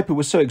 and Piper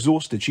was so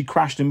exhausted she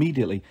crashed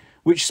immediately,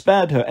 which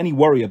spared her any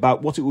worry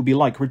about what it would be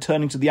like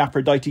returning to the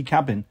Aphrodite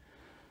cabin.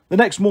 The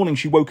next morning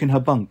she woke in her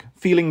bunk,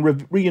 feeling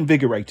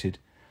reinvigorated.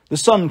 The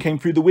sun came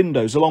through the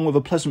windows along with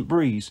a pleasant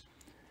breeze.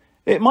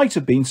 It might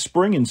have been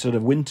spring instead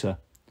of winter.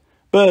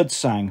 Birds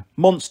sang,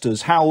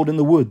 monsters howled in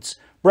the woods,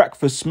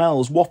 breakfast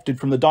smells wafted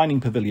from the dining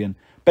pavilion,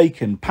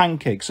 bacon,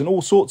 pancakes, and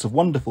all sorts of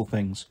wonderful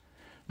things.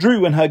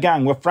 Drew and her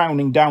gang were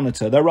frowning down at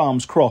her, their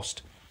arms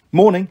crossed.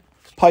 Morning.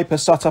 Piper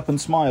sat up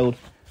and smiled.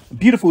 A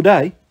beautiful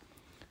day.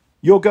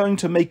 You're going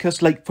to make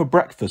us late for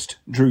breakfast,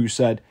 Drew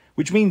said,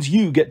 which means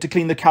you get to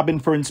clean the cabin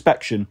for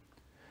inspection.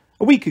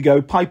 A week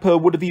ago, Piper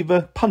would have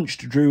either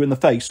punched Drew in the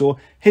face or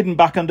hidden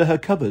back under her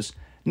covers.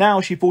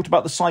 Now she thought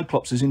about the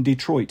Cyclopses in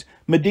Detroit,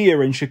 Medea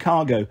in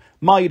Chicago,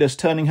 Midas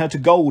turning her to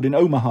gold in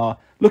Omaha.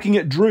 Looking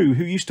at Drew,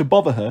 who used to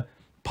bother her,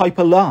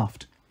 Piper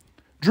laughed.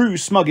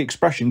 Drew's smug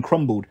expression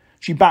crumbled.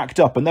 She backed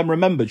up and then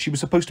remembered she was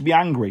supposed to be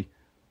angry.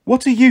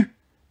 "What are you—"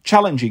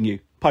 "Challenging you,"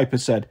 Piper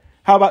said.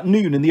 "How about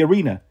noon in the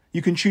arena?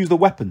 You can choose the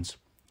weapons."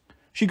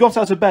 She got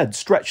out of bed,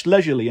 stretched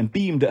leisurely and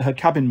beamed at her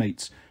cabin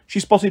mates. She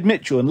spotted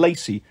Mitchell and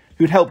Lacey,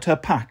 who'd helped her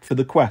pack for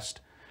the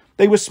quest.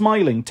 They were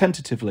smiling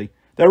tentatively,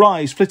 their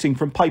eyes flitting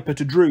from Piper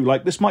to Drew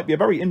like this might be a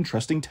very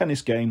interesting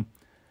tennis game.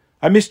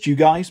 "I missed you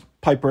guys,"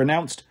 Piper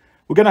announced.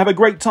 "We're going to have a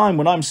great time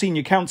when I'm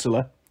senior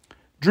counselor."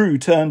 Drew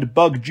turned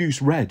bug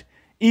juice red.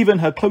 Even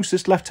her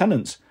closest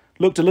lieutenants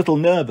looked a little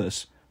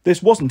nervous.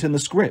 This wasn't in the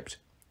script.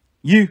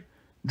 "You,"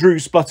 Drew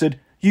spluttered,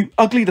 "you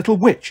ugly little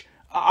witch.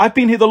 I've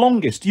been here the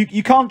longest.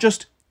 You can't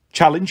just—"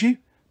 "Challenge you?"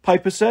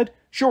 Piper said.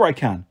 "Sure I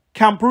can.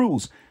 Camp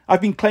rules.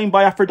 I've been claimed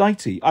by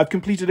Aphrodite. I've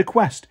completed a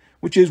quest,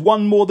 which is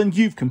one more than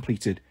you've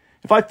completed.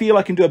 If I feel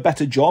I can do a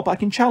better job, I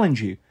can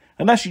challenge you.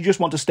 Unless you just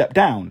want to step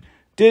down.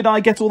 Did I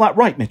get all that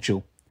right,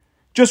 Mitchell?"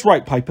 "Just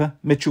right, Piper."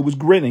 Mitchell was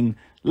grinning.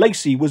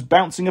 Lacey was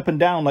bouncing up and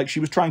down like she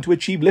was trying to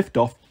achieve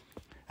liftoff.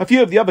 A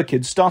few of the other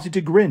kids started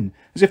to grin,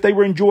 as if they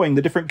were enjoying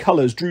the different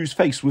colours Drew's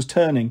face was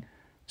turning.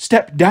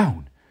 "Step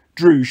down!"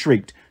 Drew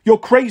shrieked. "You're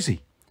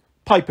crazy!"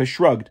 Piper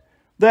shrugged.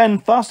 Then,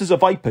 fast as a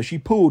viper, she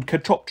pulled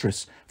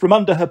Catoptris from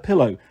under her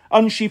pillow,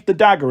 unsheathed the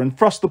dagger and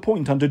thrust the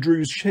point under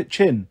Drew's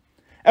chin.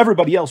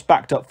 Everybody else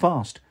backed up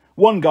fast.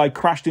 One guy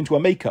crashed into a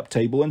makeup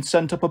table and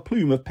sent up a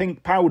plume of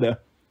pink powder.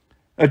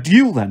 "A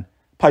duel, then,"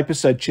 Piper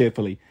said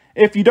cheerfully.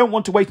 "If you don't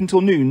want to wait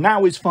until noon,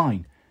 now is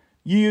fine.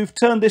 You've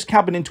turned this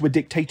cabin into a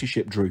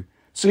dictatorship, Drew.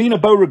 Selena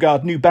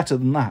Beauregard knew better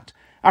than that.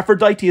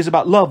 Aphrodite is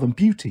about love and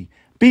beauty,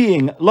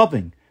 being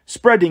loving,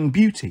 spreading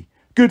beauty,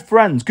 good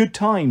friends, good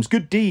times,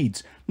 good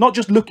deeds, not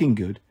just looking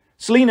good.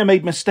 Selena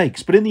made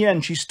mistakes, but in the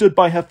end she stood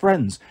by her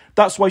friends.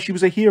 That's why she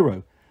was a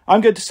hero.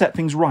 I'm going to set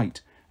things right,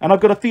 and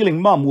I've got a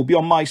feeling Mum will be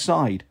on my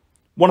side.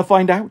 Want to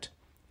find out?"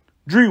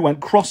 Drew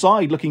went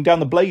cross-eyed looking down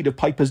the blade of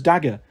Piper's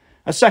dagger.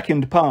 A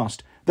second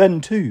passed,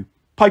 then two.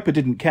 Piper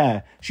didn't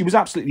care. She was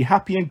absolutely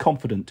happy and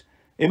confident.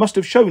 It must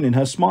have shown in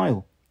her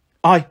smile.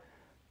 I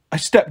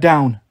stepped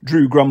down,"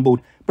 Drew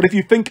grumbled. "But if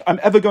you think I'm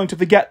ever going to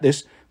forget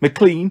this,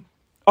 McLean—"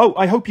 "Oh,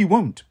 I hope you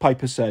won't,"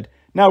 Piper said.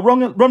 "Now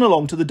run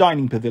along to the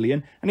dining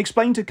pavilion and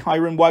explain to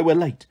Chiron why we're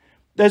late.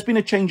 There's been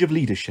a change of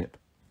leadership."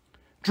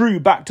 Drew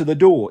backed to the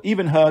door.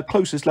 Even her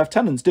closest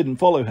lieutenants didn't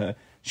follow her.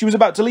 She was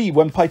about to leave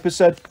when Piper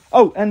said,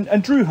 "Oh,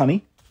 and Drew,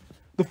 honey."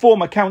 The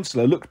former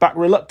counsellor looked back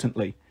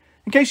reluctantly.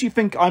 "In case you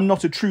think I'm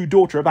not a true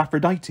daughter of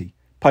Aphrodite,"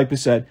 Piper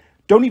said,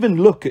 "don't even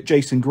look at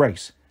Jason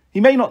Grace. He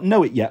may not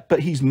know it yet,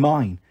 but he's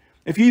mine.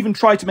 If you even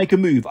try to make a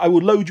move, I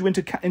will load you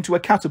into a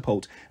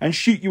catapult and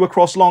shoot you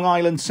across Long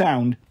Island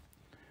Sound."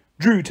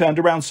 Drew turned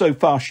around so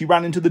fast she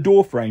ran into the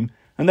door frame,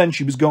 and then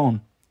she was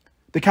gone.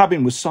 The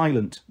cabin was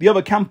silent. The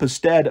other campers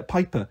stared at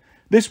Piper.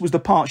 This was the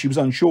part she was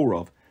unsure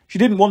of. She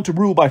didn't want to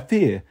rule by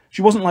fear.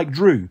 She wasn't like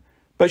Drew,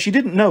 but she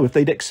didn't know if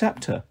they'd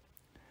accept her.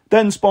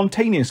 Then,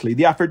 spontaneously,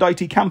 the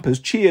Aphrodite campers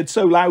cheered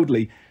so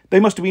loudly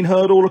they must have been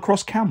heard all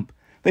across camp.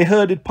 They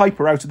herded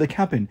Piper out of the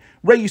cabin,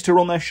 raised her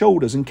on their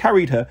shoulders and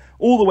carried her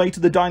all the way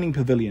to the dining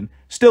pavilion,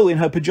 still in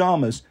her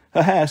pyjamas,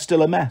 her hair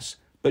still a mess.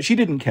 But she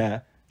didn't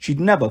care. She'd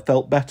never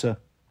felt better.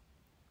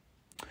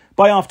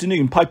 By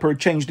afternoon, Piper had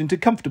changed into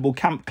comfortable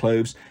camp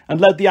clothes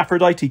and led the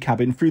Aphrodite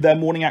cabin through their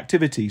morning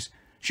activities.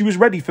 She was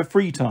ready for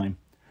free time.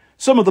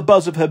 Some of the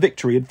buzz of her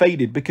victory had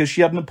faded because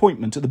she had an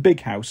appointment at the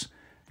big house.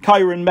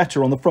 Chiron met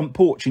her on the front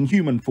porch in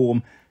human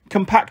form,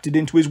 compacted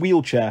into his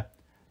wheelchair.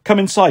 "Come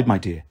inside, my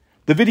dear.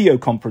 The video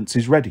conference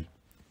is ready."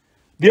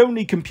 The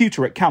only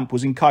computer at camp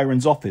was in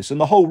Chiron's office, and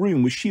the whole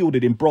room was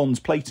shielded in bronze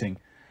plating.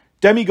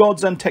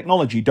 "Demigods and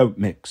technology don't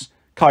mix,"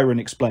 Chiron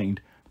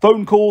explained.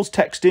 "Phone calls,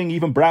 texting,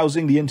 even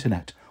browsing the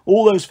internet.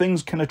 All those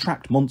things can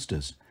attract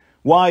monsters.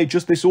 Why,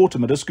 just this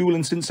autumn at a school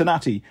in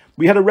Cincinnati,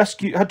 we had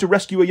to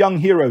rescue a young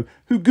hero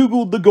who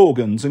Googled the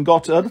Gorgons and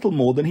got a little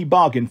more than he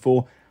bargained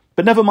for.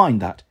 But never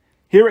mind that.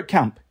 Here at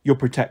camp, you're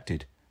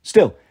protected.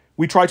 Still,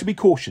 we try to be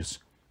cautious.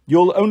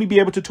 You'll only be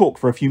able to talk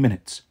for a few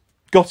minutes."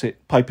 "Got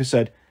it," Piper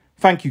said.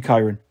 "Thank you,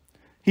 Chiron."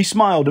 He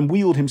smiled and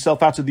wheeled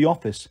himself out of the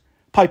office.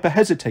 Piper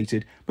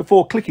hesitated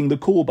before clicking the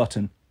call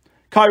button.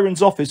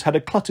 Chiron's office had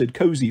a cluttered,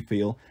 cosy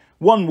feel.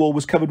 One wall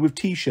was covered with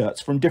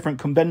T-shirts from different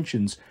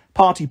conventions.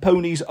 Party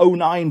Ponies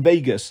 09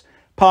 Vegas,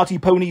 Party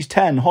Ponies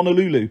 10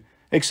 Honolulu,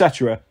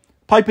 etc.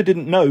 Piper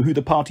didn't know who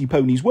the Party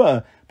Ponies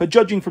were, but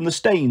judging from the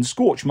stains,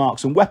 scorch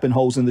marks and weapon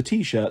holes in the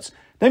T-shirts,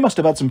 they must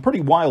have had some pretty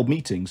wild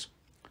meetings.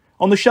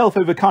 On the shelf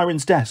over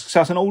Chiron's desk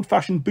sat an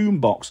old-fashioned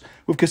boombox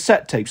with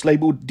cassette tapes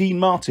labelled Dean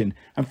Martin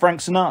and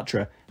Frank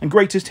Sinatra and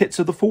greatest hits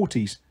of the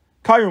 40s.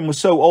 Chiron was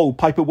so old,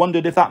 Piper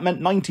wondered if that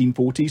meant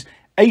 1940s,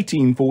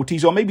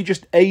 1840s, or maybe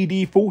just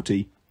AD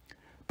 40.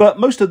 But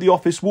most of the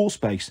office wall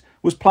space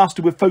was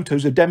plastered with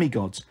photos of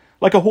demigods,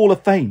 like a Hall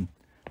of Fame.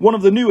 One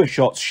of the newer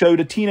shots showed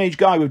a teenage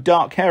guy with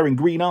dark hair and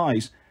green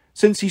eyes.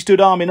 Since he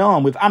stood arm in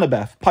arm with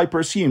Annabeth, Piper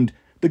assumed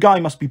the guy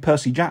must be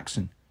Percy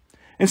Jackson.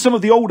 In some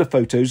of the older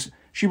photos,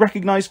 She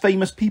recognised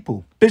famous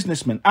people,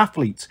 businessmen,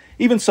 athletes,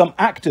 even some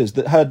actors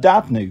that her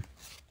dad knew.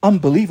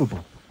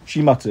 Unbelievable,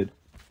 she muttered.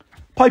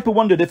 Piper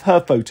wondered if her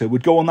photo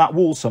would go on that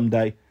wall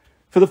someday.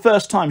 For the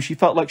first time, she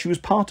felt like she was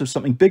part of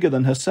something bigger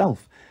than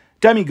herself.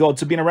 Demigods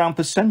had been around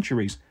for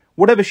centuries.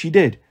 Whatever she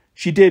did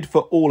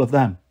for all of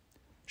them.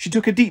 She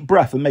took a deep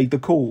breath and made the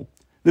call.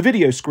 The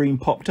video screen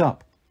popped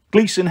up.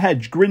 Gleason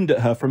Hedge grinned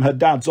at her from her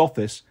dad's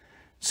office.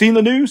 "Seen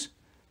the news?"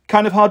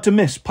 "Kind of hard to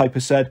miss,"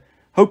 Piper said.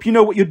 "Hope you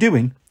know what you're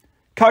doing."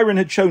 Kyron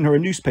had shown her a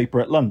newspaper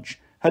at lunch.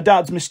 Her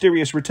dad's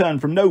mysterious return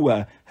from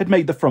nowhere had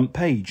made the front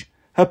page.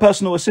 Her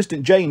personal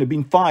assistant Jane had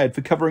been fired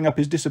for covering up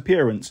his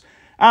disappearance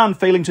and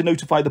failing to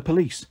notify the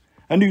police.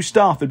 A new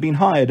staff had been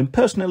hired and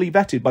personally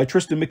vetted by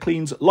Tristan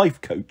McLean's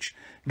life coach,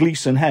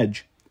 Gleason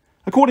Hedge.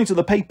 According to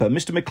the paper,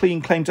 Mr.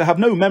 McLean claimed to have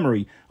no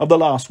memory of the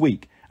last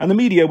week, and the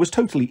media was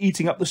totally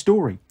eating up the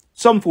story.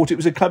 Some thought it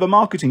was a clever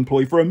marketing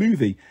ploy for a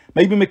movie.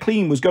 Maybe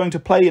McLean was going to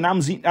play an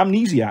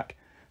amnesiac.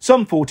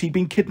 Some thought he'd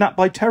been kidnapped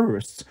by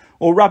terrorists,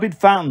 or rabid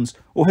fans,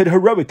 or had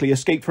heroically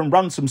escaped from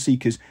ransom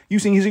seekers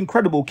using his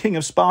incredible King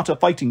of Sparta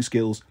fighting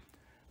skills.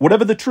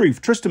 Whatever the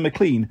truth, Tristan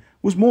McLean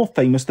was more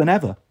famous than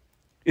ever.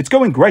 "It's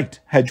going great,"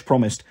 Hedge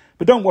promised,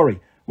 "but don't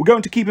worry. We're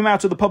going to keep him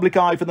out of the public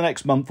eye for the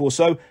next month or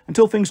so,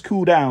 until things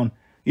cool down.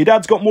 Your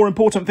dad's got more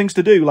important things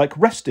to do, like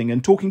resting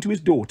and talking to his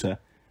daughter."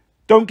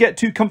 "Don't get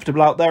too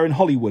comfortable out there in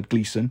Hollywood,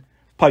 Gleason,"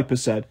 Piper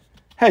said.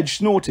 Hedge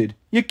snorted.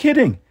 "You're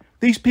kidding.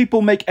 These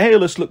people make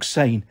Aeolus look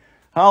sane.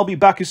 I'll be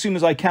back as soon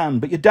as I can,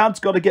 but your dad's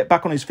got to get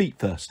back on his feet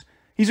first.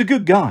 He's a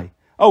good guy.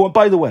 Oh, and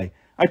by the way,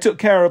 I took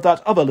care of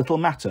that other little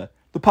matter.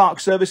 The Park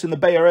Service in the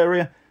Bay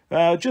Area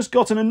just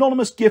got an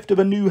anonymous gift of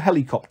a new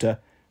helicopter,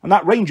 and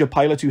that ranger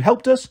pilot who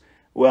helped us,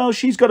 well,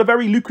 she's got a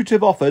very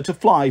lucrative offer to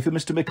fly for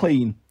Mr.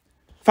 McLean."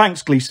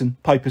 "Thanks, Gleason,"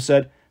 Piper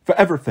said, "for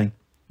everything.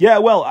 Yeah,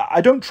 well, I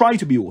don't try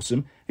to be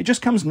awesome. It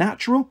just comes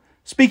natural.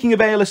 Speaking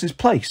of Aeolus's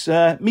place,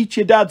 meet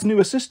your dad's new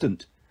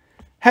assistant."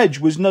 Hedge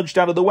was nudged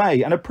out of the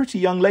way, and a pretty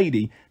young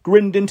lady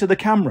grinned into the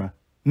camera.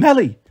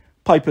 "Melly,"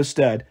 Piper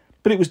stared,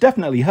 but it was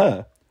definitely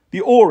her. The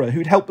aura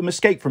who'd helped them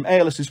escape from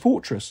Aeolus's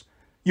fortress.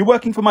 "You're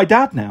working for my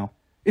dad now.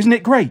 Isn't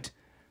it great?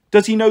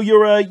 Does he know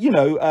you're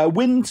a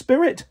wind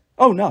spirit?"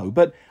 "Oh, no,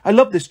 but I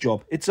love this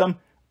job. It's,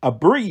 a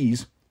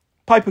breeze."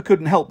 Piper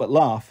couldn't help but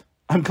laugh.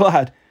 "I'm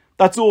glad.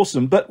 That's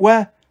awesome, but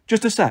where—"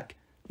 "Just a sec."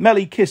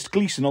 Melly kissed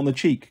Gleason on the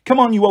cheek. "Come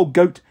on, you old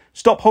goat.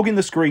 Stop hogging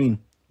the screen."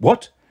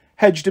 "What?"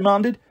 Hedge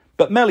demanded,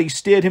 but Melly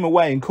steered him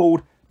away and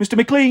called, "Mr.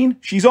 McLean,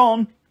 she's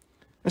on."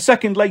 A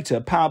second later,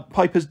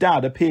 Piper's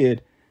dad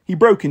appeared. He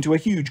broke into a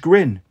huge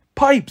grin.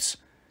 "Pipes!"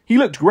 He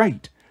looked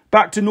great.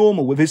 Back to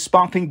normal with his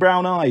sparkling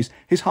brown eyes,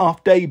 his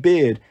half-day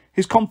beard,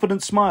 his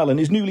confident smile and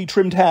his newly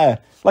trimmed hair,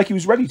 like he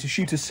was ready to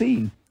shoot a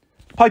scene.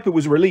 Piper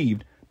was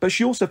relieved, but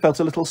she also felt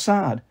a little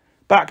sad.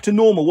 Back to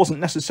normal wasn't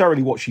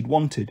necessarily what she'd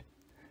wanted.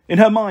 In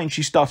her mind,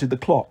 she started the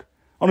clock.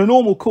 On a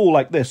normal call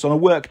like this, on a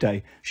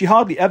workday, she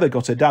hardly ever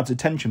got her dad's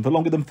attention for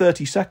longer than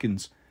 30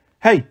 seconds.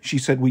 "Hey," she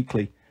said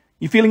weakly,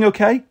 "you feeling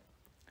okay?"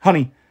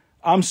 "Honey,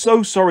 I'm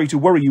so sorry to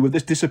worry you with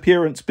this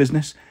disappearance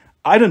business.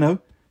 I don't know."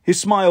 His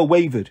smile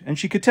wavered, and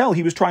she could tell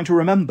he was trying to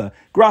remember,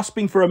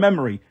 grasping for a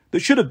memory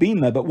that should have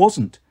been there but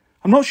wasn't.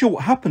 "I'm not sure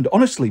what happened,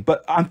 honestly,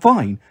 but I'm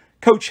fine.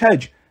 Coach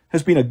Hedge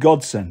has been a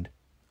godsend."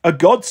 "A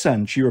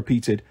godsend," she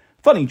repeated.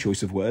 Funny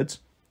choice of words.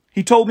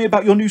 "He told me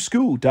about your new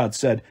school," Dad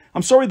said.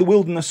 "I'm sorry the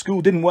wilderness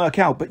school didn't work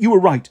out, but you were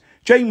right.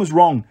 Jane was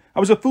wrong. I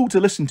was a fool to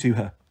listen to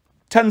her."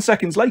 10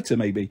 seconds later,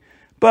 maybe.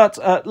 But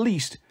at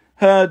least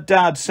her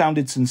dad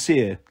sounded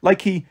sincere,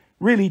 like he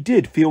really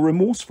did feel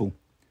remorseful.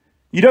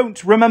 "You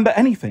don't remember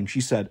anything," she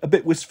said, a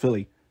bit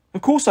wistfully.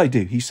 "Of course I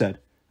do," he said.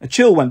 A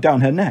chill went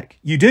down her neck.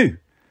 "You do?"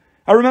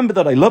 "I remember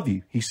that I love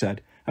you," he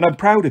said, "and I'm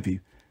proud of you.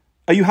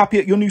 Are you happy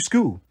at your new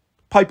school?"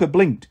 Piper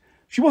blinked.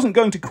 She wasn't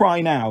going to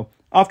cry now.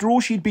 After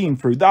all she'd been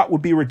through, that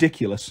would be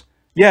ridiculous.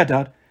 "Yeah,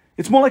 Dad.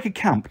 It's more like a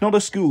camp, not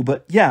a school,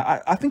 but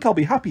yeah, I think I'll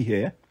be happy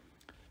here."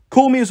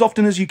 "Call me as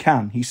often as you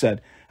can," he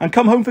said, "and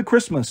come home for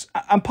Christmas.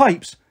 And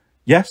Pipes."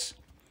 "Yes?"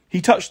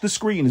 He touched the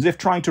screen as if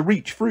trying to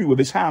reach through with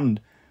his hand.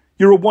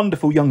 "You're a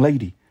wonderful young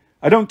lady.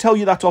 I don't tell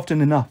you that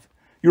often enough.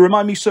 You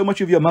remind me so much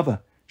of your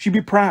mother. She'd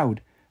be proud.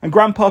 And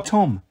Grandpa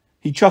Tom."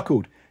 He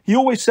chuckled. "He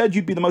always said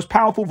you'd be the most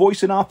powerful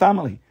voice in our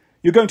family.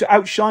 You're going to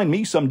outshine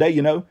me someday,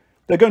 you know.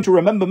 They're going to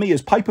remember me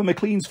as Piper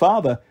McLean's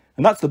father,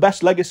 and that's the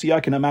best legacy I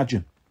can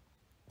imagine."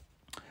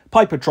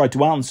 Piper tried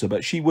to answer,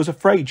 but she was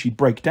afraid she'd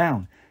break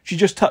down. She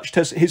just touched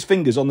his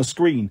fingers on the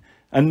screen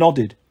and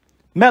nodded.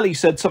 Melly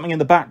said something in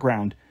the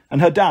background,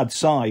 and her dad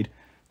sighed.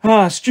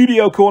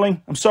 "Studio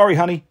calling. I'm sorry,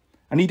 honey."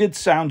 And he did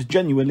sound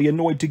genuinely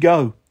annoyed to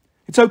go.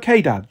 "It's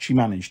okay, Dad," she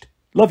managed.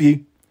 "Love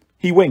you."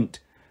 He winked,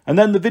 and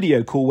then the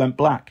video call went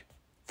black.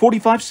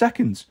 45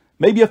 seconds,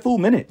 maybe a full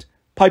minute.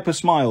 Piper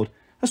smiled.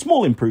 A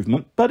small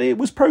improvement, but it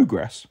was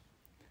progress.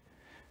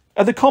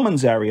 At the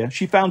commons area,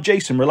 she found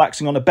Jason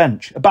relaxing on a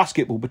bench, a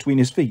basketball between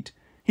his feet.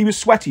 He was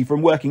sweaty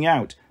from working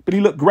out, but he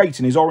looked great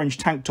in his orange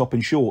tank top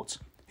and shorts.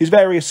 His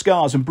various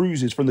scars and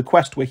bruises from the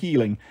quest were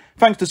healing,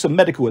 thanks to some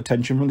medical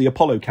attention from the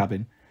Apollo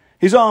cabin.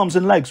 His arms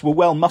and legs were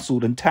well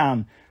muscled and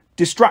tan,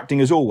 distracting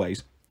as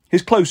always.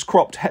 His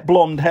close-cropped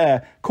blonde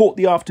hair caught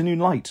the afternoon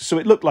light, so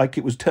it looked like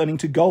it was turning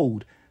to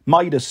gold,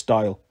 Midas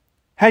style.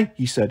 "Hey,"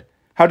 he said,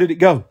 "how did it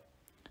go?"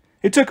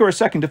 It took her a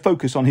second to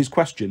focus on his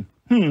question.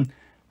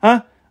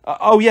 Huh?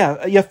 Oh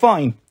yeah,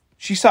 fine.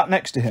 She sat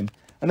next to him,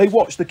 and they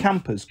watched the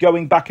campers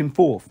going back and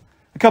forth.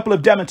 A couple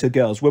of Demeter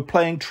girls were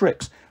playing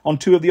tricks on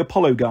two of the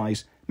Apollo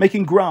guys,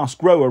 making grass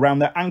grow around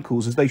their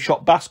ankles as they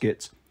shot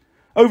baskets.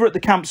 Over at the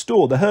camp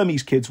store, the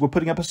Hermes kids were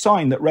putting up a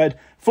sign that read,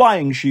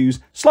 "Flying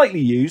shoes, slightly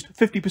used,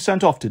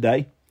 50% off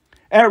today."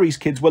 Ares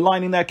kids were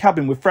lining their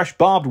cabin with fresh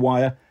barbed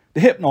wire.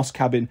 The Hypnos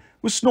cabin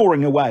was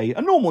snoring away,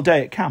 a normal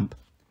day at camp.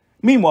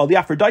 Meanwhile, the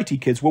Aphrodite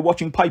kids were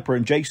watching Piper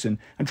and Jason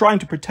and trying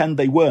to pretend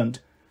they weren't.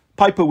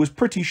 Piper was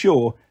pretty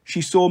sure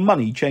she saw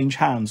money change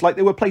hands, like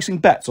they were placing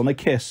bets on a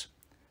kiss.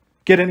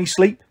 "Get any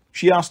sleep?"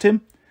 she asked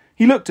him.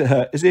 He looked at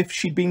her as if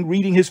she'd been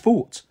reading his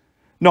thoughts.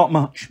 "Not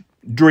much.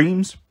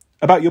 Dreams?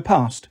 About your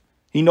past?"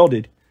 He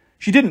nodded.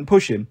 She didn't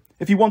push him.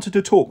 If he wanted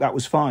to talk, that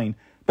was fine,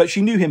 but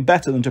she knew him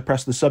better than to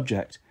press the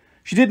subject.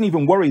 She didn't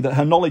even worry that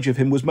her knowledge of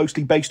him was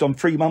mostly based on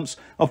 3 months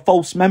of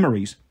false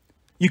memories.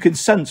 "You can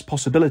sense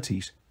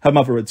possibilities," her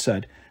mother had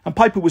said, and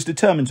Piper was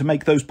determined to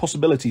make those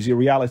possibilities a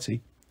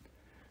reality.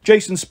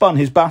 Jason spun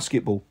his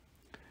basketball.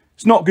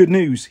 "It's not good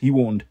news," he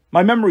warned.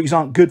 "My memories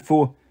aren't good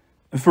for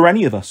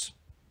any of us."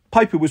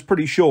 Piper was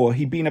pretty sure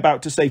he'd been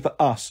about to say for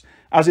us,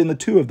 as in the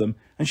two of them,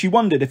 and she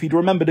wondered if he'd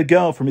remembered a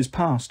girl from his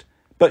past.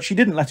 But she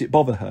didn't let it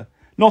bother her,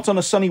 not on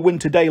a sunny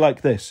winter day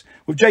like this,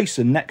 with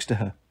Jason next to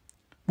her.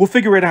 "We'll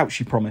figure it out,"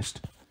 she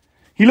promised.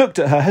 He looked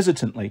at her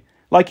hesitantly,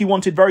 like he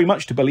wanted very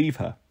much to believe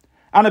her.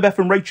 "Annabeth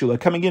and Rachel are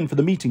coming in for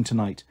the meeting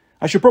tonight.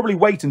 I should probably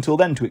wait until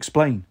then to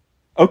explain."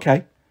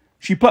 "Okay."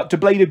 She plucked a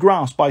blade of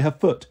grass by her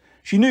foot.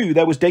 She knew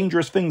there was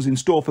dangerous things in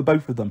store for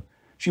both of them.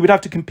 She would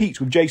have to compete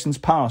with Jason's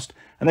past,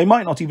 and they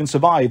might not even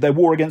survive their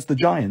war against the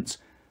giants.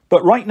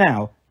 But right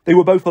now, they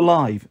were both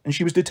alive, and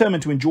she was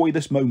determined to enjoy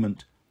this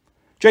moment.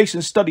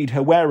 Jason studied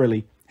her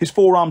warily. His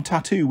forearm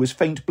tattoo was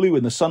faint blue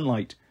in the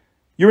sunlight.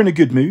 "You're in a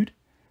good mood?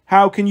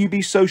 How can you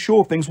be so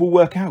sure things will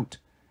work out?"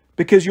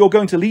 "Because you're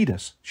going to lead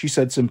us," she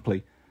said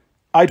simply.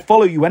 "I'd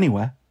follow you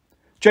anywhere."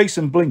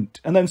 Jason blinked,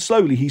 and then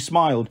slowly he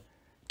smiled.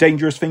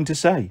 "Dangerous thing to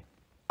say.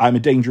 I'm a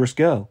dangerous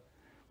girl."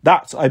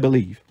 "That I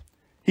believe."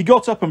 He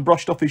got up and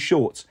brushed off his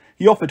shorts.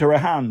 He offered her a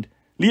hand.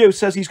 "Leo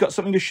says he's got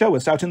something to show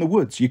us out in the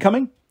woods. You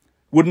coming?"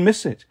 "Wouldn't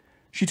miss it."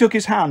 She took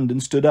his hand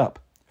and stood up.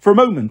 For a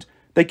moment,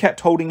 they kept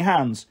holding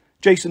hands.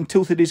 Jason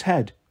tilted his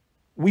head.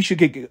 "We should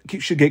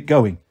get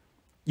going."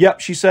 "Yep,"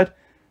 she said.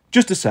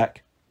 "Just a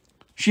sec."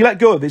 She let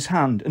go of his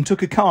hand and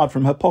took a card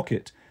from her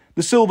pocket,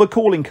 the silver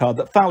calling card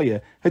that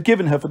Thalia had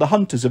given her for the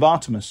Hunters of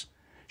Artemis.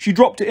 She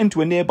dropped it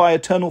into a nearby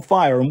eternal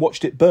fire and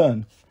watched it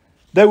burn.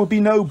 There would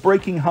be no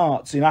breaking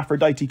hearts in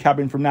Aphrodite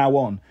cabin from now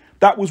on.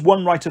 That was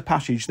one rite of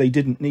passage they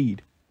didn't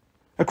need.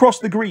 Across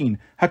the green,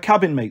 her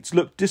cabin mates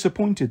looked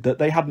disappointed that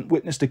they hadn't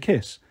witnessed a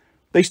kiss.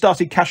 They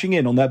started cashing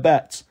in on their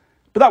bets.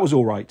 But that was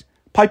all right.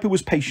 Piper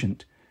was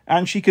patient,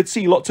 and she could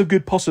see lots of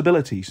good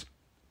possibilities.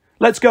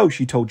 "Let's go,"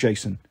 she told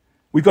Jason.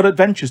 "We've got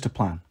adventures to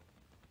plan."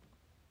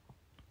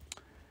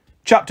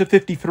 Chapter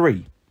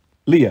 53.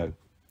 Leo.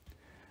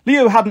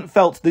 Leo hadn't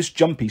felt this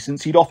jumpy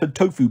since he'd offered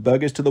tofu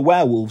burgers to the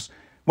werewolves.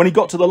 When he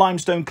got to the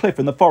limestone cliff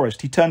in the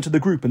forest, he turned to the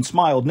group and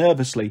smiled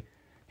nervously.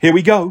 "Here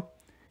we go."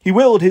 He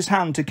willed his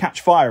hand to catch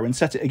fire and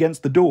set it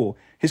against the door.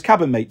 His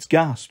cabin mates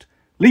gasped.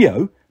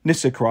 "Leo,"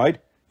 Nissa cried,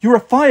 "you're a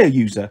fire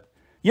user."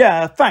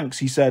 "Yeah, thanks,"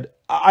 he said.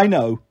 I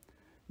know."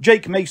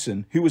 Jake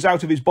Mason, who was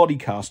out of his body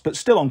cast but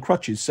still on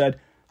crutches, said,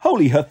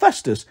 "Holy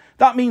Hephaestus,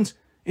 that means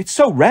it's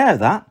so rare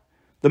that."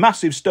 The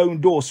massive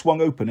stone door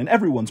swung open and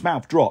everyone's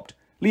mouth dropped.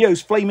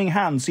 Leo's flaming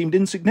hand seemed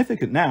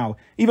insignificant now.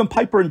 Even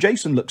Piper and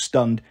Jason looked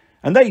stunned,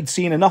 and they'd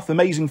seen enough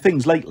amazing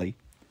things lately.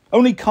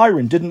 Only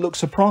Chiron didn't look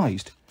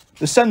surprised.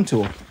 The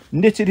centaur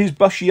knitted his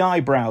bushy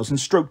eyebrows and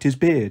stroked his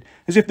beard,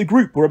 as if the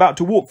group were about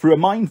to walk through a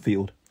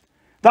minefield.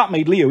 That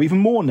made Leo even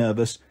more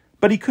nervous.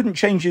 But he couldn't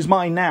change his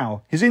mind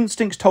now. His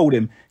instincts told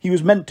him he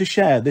was meant to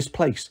share this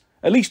place,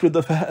 at least with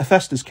the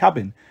Hephaestus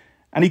cabin,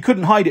 and he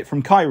couldn't hide it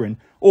from Chiron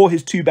or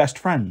his two best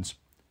friends.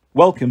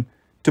 "Welcome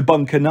to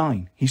Bunker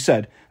 9, he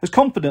said, as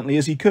confidently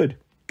as he could.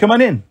 "Come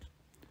on in."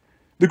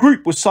 The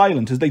group was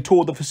silent as they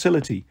toured the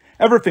facility.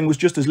 Everything was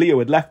just as Leo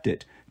had left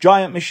it.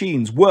 Giant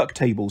machines, work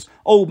tables,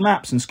 old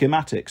maps and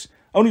schematics.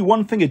 Only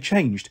one thing had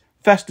changed.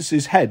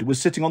 Festus's head was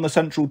sitting on the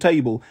central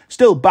table,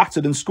 still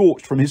battered and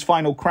scorched from his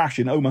final crash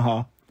in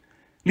Omaha.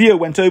 Leo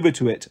went over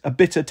to it, a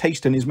bitter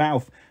taste in his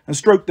mouth, and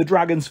stroked the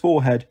dragon's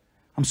forehead.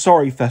 "I'm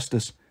sorry,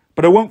 Festus,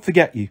 but I won't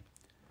forget you."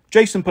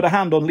 Jason put a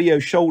hand on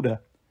Leo's shoulder.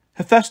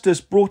 "Hephaestus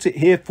brought it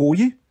here for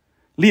you?"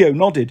 Leo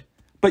nodded.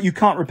 "But you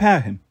can't repair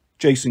him,"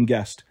 Jason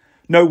guessed.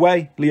 "No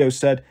way," Leo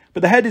said,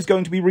 "but the head is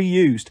going to be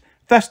reused.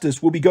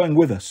 Festus will be going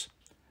with us."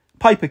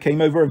 Piper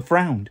came over and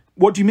frowned.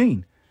 "What do you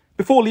mean?"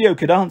 Before Leo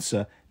could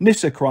answer,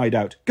 Nissa cried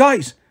out,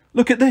 "Guys,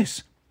 look at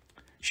this!"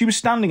 She was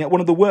standing at one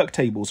of the work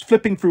tables,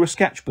 flipping through a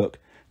sketchbook.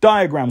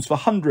 Diagrams for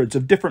hundreds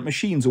of different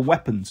machines and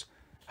weapons.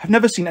 "I've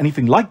never seen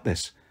anything like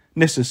this,"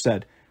 Nissa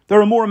said. "There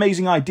are more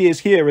amazing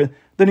ideas here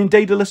than in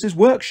Daedalus's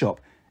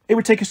workshop. It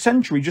would take a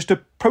century just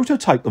to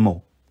prototype them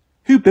all.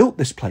 Who built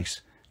this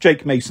place?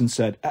 Jake Mason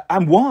said.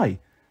 And why?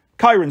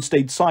 Chiron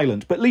stayed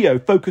silent, but Leo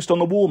focused on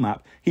the wall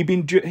map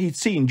he'd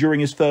seen during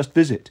his first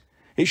visit.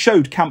 It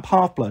showed Camp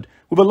Half-Blood,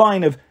 with a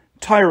line of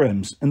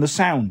triremes in the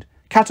Sound,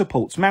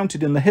 catapults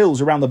mounted in the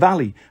hills around the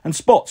valley, and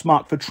spots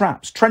marked for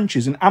traps,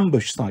 trenches, and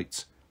ambush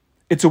sites.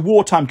 It's a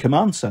wartime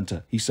command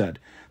centre, he said.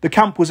 The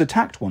camp was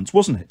attacked once,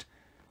 wasn't it?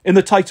 In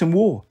the Titan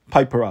War,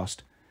 Piper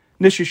asked.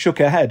 Nisha shook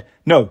her head.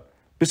 No.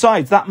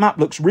 Besides, that map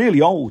looks really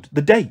old.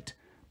 The date.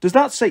 Does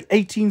that say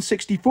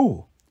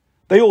 1864?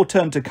 They all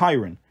turned to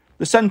Chiron.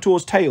 The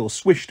centaur's tail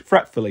swished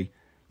fretfully.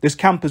 This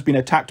camp has been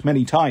attacked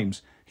many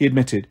times, he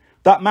admitted.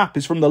 That map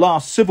is from the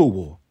last Civil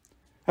War.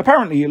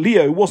 Apparently,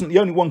 Leo wasn't the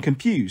only one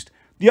confused.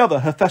 The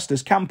other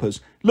Hephaestus campers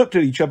looked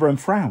at each other and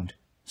frowned.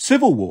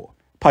 Civil War,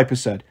 Piper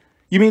said.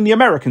 You mean the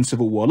American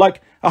Civil War,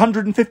 like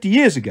 150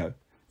 years ago?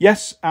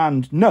 Yes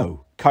and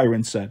no,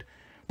 Chiron said.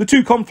 The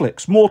two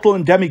conflicts, mortal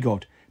and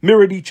demigod,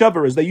 mirrored each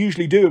other as they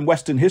usually do in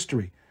Western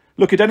history.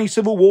 Look at any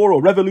civil war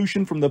or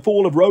revolution from the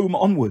fall of Rome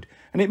onward,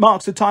 and it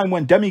marks a time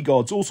when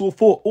demigods also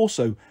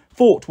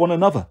fought one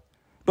another.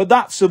 But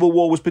that civil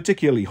war was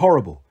particularly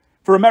horrible.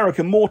 For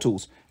American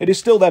mortals, it is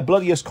still their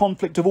bloodiest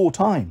conflict of all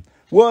time,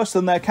 worse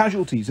than their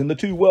casualties in the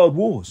 2 world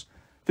wars.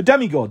 For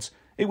demigods,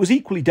 it was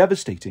equally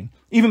devastating.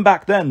 Even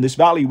back then, this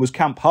valley was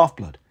Camp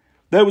Half-Blood.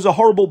 There was a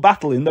horrible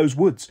battle in those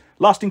woods,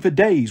 lasting for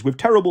days, with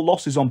terrible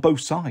losses on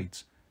both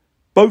sides.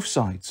 Both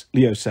sides,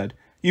 Leo said.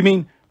 You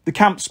mean the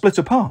camp split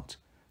apart?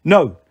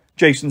 No,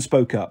 Jason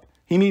spoke up.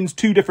 He means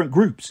 2 different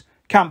groups.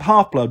 Camp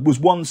Half-Blood was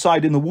one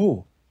side in the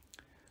war.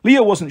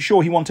 Leo wasn't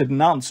sure he wanted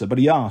an answer, but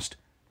he asked,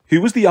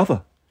 who was the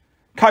other?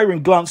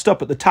 Chiron glanced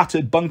up at the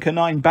tattered Bunker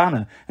 9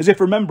 banner, as if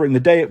remembering the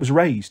day it was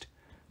raised.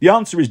 The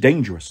answer is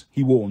dangerous,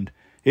 he warned.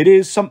 It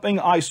is something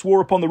I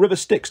swore upon the river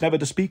Styx never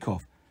to speak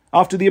of.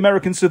 After the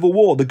American Civil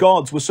War, the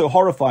gods were so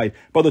horrified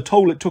by the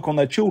toll it took on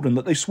their children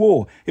that they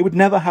swore it would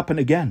never happen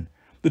again.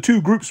 The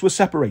 2 groups were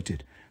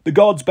separated. The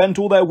gods bent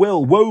all their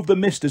will, wove the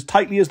mist as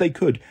tightly as they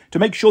could, to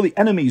make sure the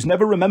enemies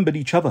never remembered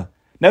each other,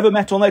 never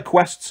met on their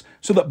quests,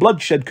 so that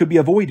bloodshed could be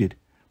avoided.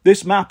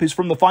 This map is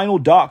from the final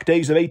dark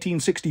days of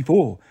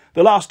 1864,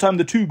 the last time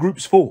the 2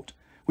 groups fought.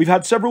 We've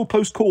had several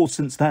close calls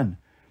since then.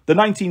 The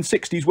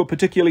 1960s were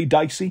particularly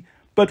dicey,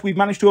 but we've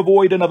managed to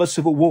avoid another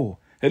civil war,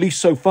 at least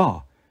so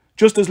far.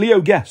 Just as Leo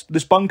guessed,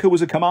 this bunker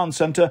was a command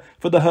centre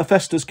for the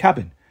Hephaestus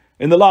cabin.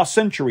 In the last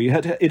century,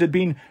 it had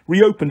been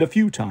reopened a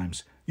few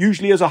times,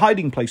 usually as a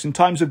hiding place in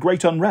times of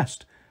great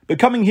unrest. But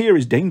coming here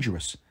is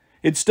dangerous.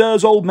 It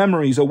stirs old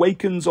memories,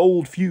 awakens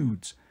old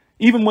feuds.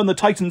 Even when the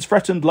Titans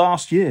threatened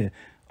last year,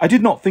 I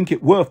did not think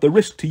it worth the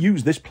risk to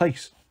use this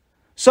place.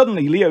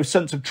 Suddenly, Leo's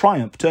sense of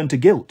triumph turned to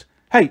guilt.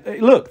 Hey,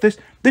 look,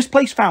 this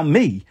place found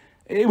me.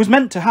 It was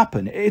meant to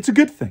happen. It's a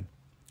good thing.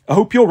 I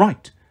hope you're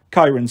right,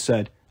 Chiron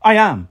said. I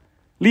am.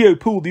 Leo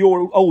pulled the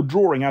old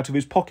drawing out of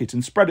his pocket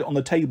and spread it on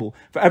the table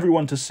for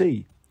everyone to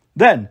see.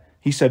 Then,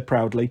 he said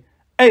proudly,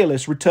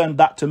 Aeolus returned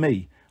that to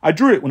me. I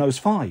drew it when I was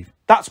 5.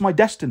 That's my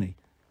destiny.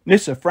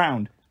 Nyssa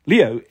frowned.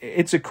 Leo,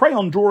 it's a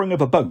crayon drawing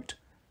of a boat.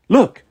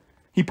 Look.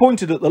 He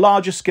pointed at the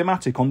larger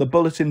schematic on the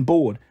bulletin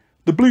board,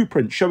 the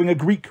blueprint showing a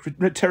Greek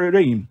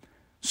trireme.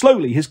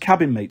 Slowly, his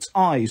cabin mates'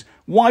 eyes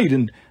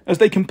widened as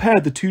they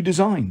compared the 2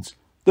 designs.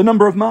 The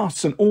number of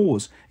masts and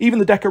oars, even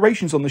the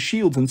decorations on the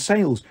shields and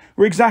sails,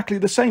 were exactly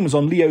the same as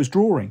on Leo's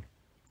drawing.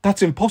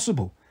 That's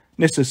impossible,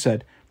 Nyssa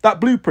said.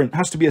 That blueprint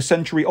has to be a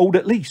century old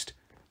at least.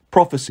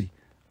 Prophecy.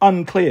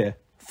 Unclear.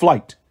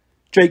 Flight.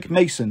 Jake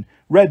Mason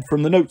read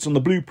from the notes on the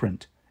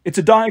blueprint. It's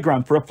a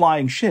diagram for a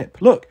flying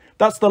ship. Look,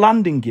 that's the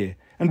landing gear.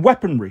 And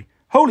weaponry.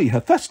 Holy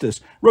Hephaestus,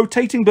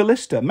 rotating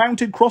ballista,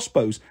 mounted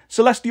crossbows,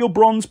 celestial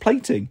bronze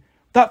plating.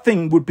 That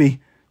thing would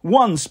be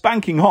one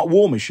spanking hot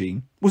war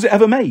machine. Was it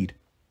ever made?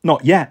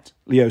 Not yet,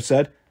 Leo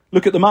said.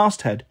 Look at the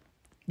masthead.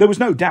 There was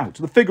no doubt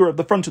the figure at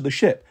the front of the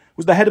ship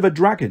was the head of a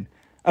dragon.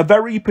 A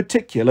very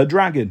particular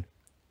dragon.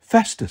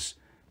 Festus,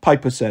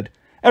 Piper said.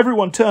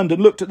 Everyone turned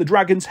and looked at the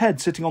dragon's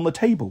head sitting on the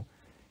table.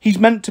 He's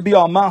meant to be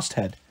our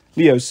masthead,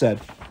 Leo said.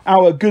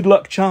 Our good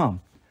luck charm.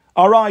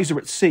 Our eyes are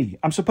at sea.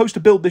 I'm supposed to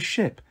build this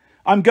ship.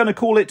 I'm going to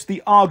call it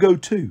the Argo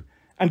 2.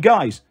 And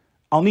guys,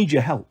 I'll need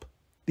your help.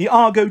 The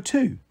Argo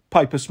 2,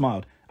 Piper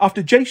smiled.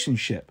 After Jason's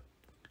ship.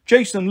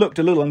 Jason looked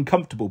a little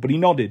uncomfortable, but he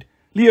nodded.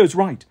 Leo's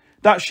right.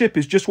 That ship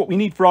is just what we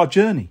need for our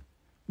journey.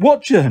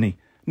 What journey?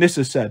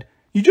 Nyssa said.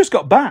 You just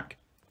got back.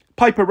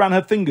 Piper ran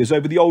her fingers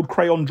over the old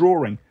crayon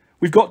drawing.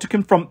 We've got to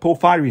confront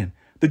Porphyrion,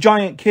 the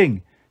giant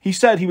king. He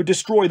said he would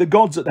destroy the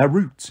gods at their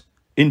roots.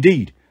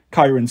 Indeed,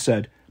 Chiron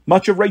said.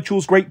 Much of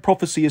Rachel's great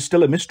prophecy is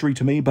still a mystery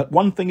to me, but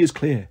one thing is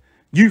clear.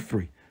 You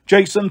 3,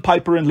 Jason,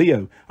 Piper and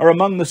Leo, are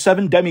among the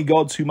 7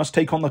 demigods who must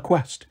take on the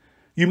quest.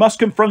 You must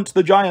confront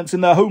the giants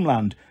in their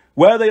homeland,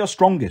 where they are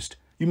strongest.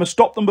 You must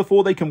stop them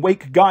before they can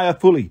wake Gaia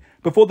fully,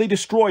 before they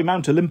destroy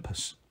Mount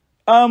Olympus.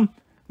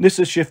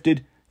 Nyssa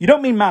shifted. You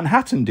don't mean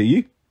Manhattan, do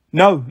you?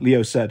 No,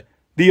 Leo said.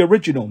 The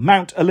original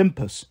Mount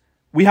Olympus.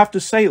 We have to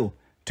sail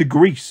to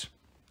Greece.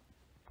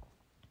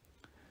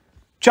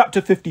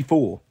 Chapter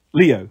 54.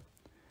 Leo.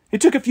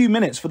 It took a few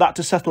minutes for that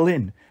to settle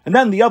in, and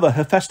then the other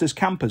Hephaestus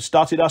campers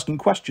started asking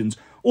questions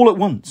all at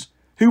once.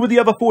 Who were the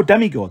other 4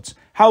 demigods?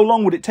 How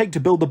long would it take to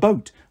build the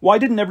boat? Why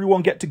didn't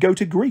everyone get to go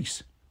to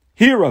Greece?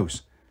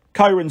 Heroes!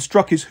 Chiron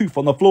struck his hoof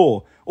on the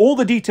floor. All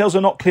the details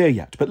are not clear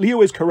yet, but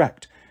Leo is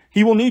correct.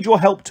 He will need your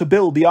help to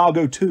build the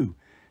Argo 2.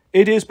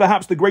 It is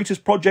perhaps the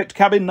greatest project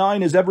Cabin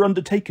 9 has ever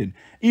undertaken,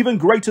 even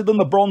greater than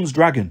the Bronze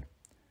Dragon.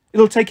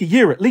 It'll take a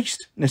year at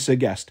least, Nyssa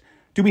guessed.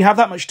 Do we have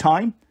that much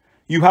time?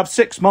 You have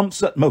 6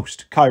 months at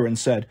most, Chiron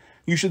said.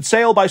 You should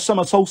sail by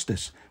summer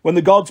solstice, when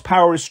the gods'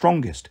 power is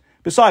strongest.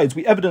 Besides,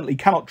 we evidently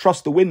cannot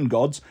trust the wind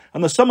gods,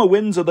 and the summer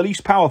winds are the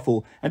least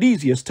powerful and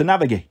easiest to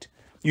navigate.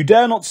 You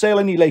dare not sail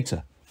any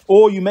later,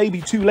 or you may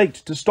be too late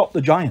to stop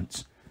the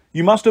giants.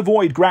 You must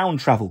avoid ground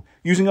travel,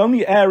 using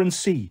only air and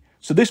sea,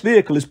 so this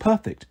vehicle is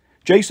perfect.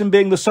 Jason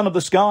being the son of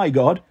the sky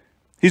god.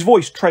 His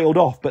voice trailed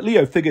off, but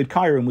Leo figured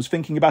Chiron was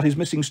thinking about his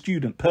missing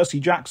student, Percy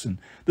Jackson,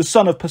 the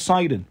son of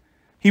Poseidon.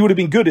 He would have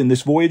been good in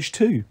this voyage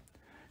too.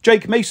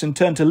 Jake Mason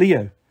turned to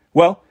Leo.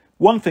 Well,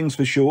 one thing's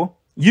for sure.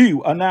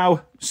 You are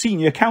now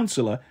senior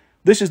counsellor.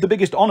 This is the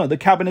biggest honour the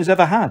cabin has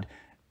ever had.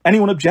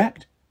 Anyone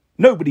object?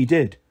 Nobody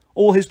did.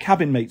 All his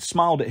cabin mates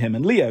smiled at him,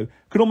 and Leo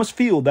could almost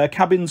feel their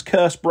cabin's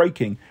curse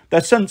breaking,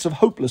 their sense of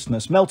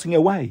hopelessness melting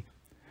away.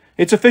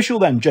 It's official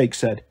then, Jake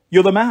said.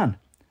 You're the man.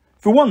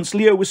 For once,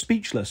 Leo was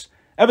speechless.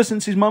 Ever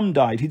since his mum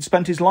died, he'd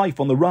spent his life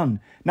on the run.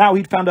 Now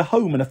he'd found a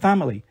home and a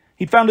family.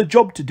 He'd found a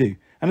job to do,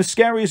 and as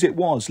scary as it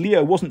was,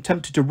 Leo wasn't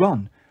tempted to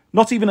run.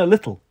 Not even a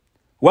little.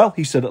 Well,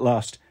 he said at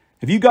last,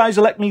 if you guys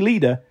elect me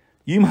leader,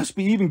 you must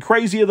be even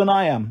crazier than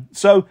I am.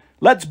 So,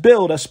 let's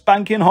build a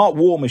spanking hot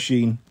war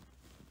machine.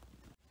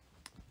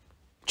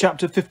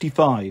 Chapter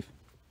 55.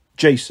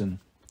 Jason.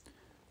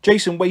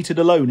 Jason waited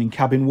alone in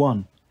cabin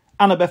 1.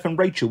 Annabeth and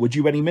Rachel were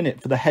due any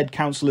minute for the head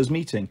counsellor's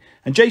meeting,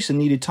 and Jason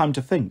needed time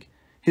to think.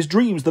 His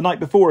dreams the night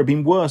before had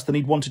been worse than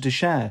he'd wanted to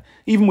share,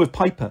 even with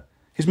Piper.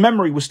 His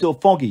memory was still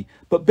foggy,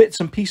 but bits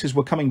and pieces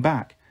were coming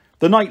back.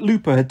 The night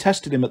Looper had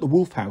tested him at the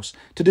Wolf House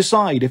to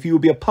decide if he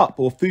would be a pup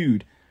or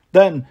food.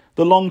 Then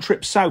the long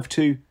trip south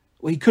to...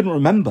 well, he couldn't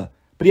remember,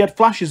 but he had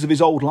flashes of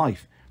his old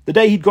life. The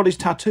day he'd got his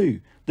tattoo,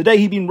 the day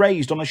he'd been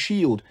raised on a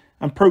shield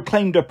and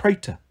proclaimed a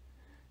praetor.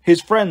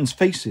 His friends'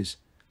 faces.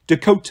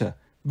 Dakota,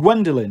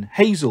 Gwendolyn,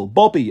 Hazel,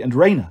 Bobby and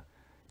Raina.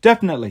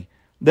 Definitely,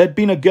 there'd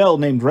been a girl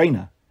named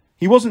Raina.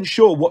 He wasn't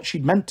sure what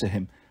she'd meant to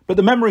him, but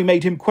the memory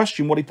made him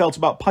question what he felt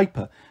about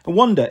Piper and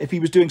wonder if he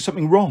was doing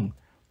something wrong.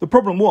 The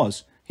problem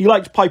was, he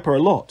liked Piper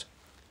a lot.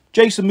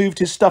 Jason moved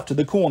his stuff to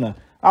the corner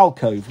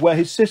alcove where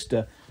his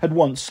sister had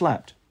once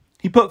slept.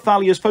 He put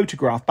Thalia's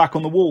photograph back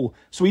on the wall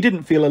so he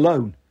didn't feel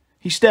alone.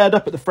 He stared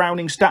up at the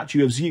frowning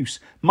statue of Zeus,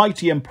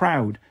 mighty and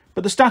proud,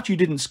 but the statue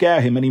didn't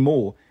scare him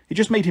anymore. It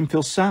just made him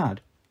feel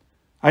sad.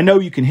 I know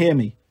you can hear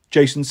me,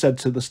 Jason said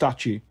to the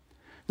statue.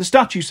 The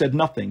statue said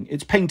nothing.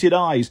 Its painted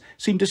eyes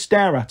seemed to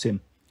stare at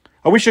him.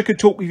 I wish I could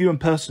talk with you in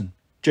person,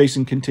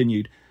 Jason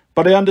continued,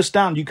 but I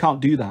understand you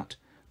can't do that.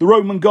 The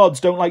Roman gods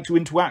don't like to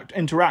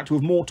interact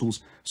with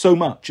mortals so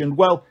much, and,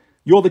 well,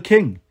 you're the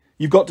king.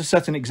 You've got to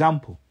set an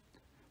example.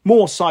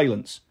 More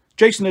silence.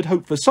 Jason had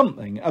hoped for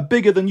something, a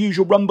bigger than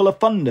usual rumble of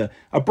thunder,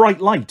 a bright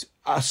light,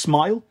 a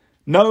smile?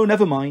 No,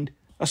 never mind.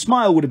 A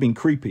smile would have been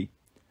creepy.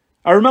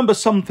 I remember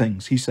some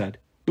things, he said.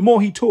 The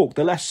more he talked,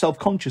 the less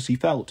self-conscious he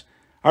felt.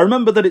 I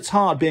remember that it's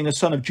hard being a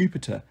son of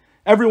Jupiter.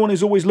 Everyone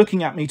is always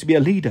looking at me to be a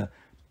leader,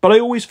 but I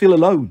always feel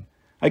alone.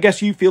 I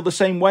guess you feel the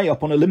same way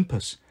up on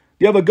Olympus.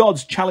 The other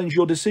gods challenge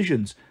your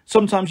decisions.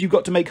 Sometimes you've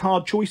got to make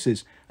hard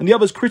choices, and the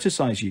others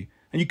criticize you,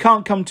 and you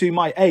can't come to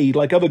my aid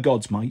like other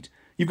gods might.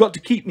 You've got to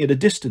keep me at a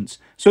distance,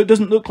 so it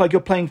doesn't look like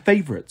you're playing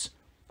favourites.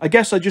 I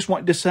guess I just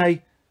wanted to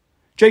say...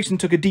 Jason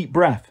took a deep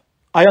breath.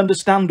 I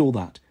understand all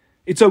that.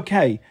 It's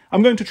okay.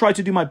 I'm going to try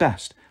to do my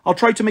best. I'll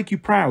try to make you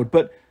proud,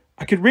 but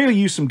I could really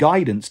use some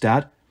guidance,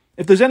 Dad.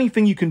 If there's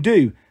anything you can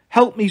do,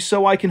 help me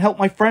so I can help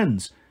my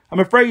friends. I'm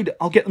afraid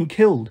I'll get them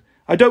killed.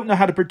 I don't know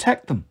how to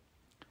protect them.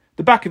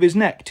 The back of his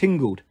neck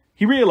tingled.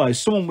 He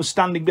realised someone was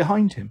standing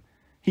behind him.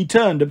 He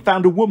turned and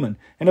found a woman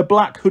in a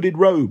black hooded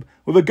robe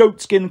with a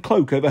goatskin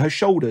cloak over her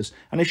shoulders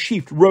and a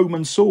sheathed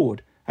Roman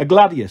sword, a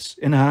gladius,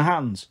 in her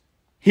hands.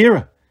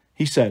 Hera,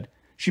 he said.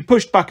 She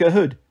pushed back her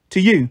hood. To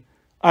you,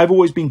 I have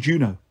always been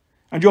Juno.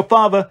 And your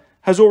father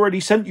has already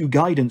sent you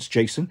guidance,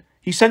 Jason.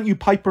 He sent you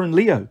Piper and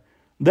Leo.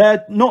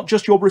 They're not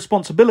just your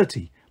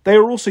responsibility. They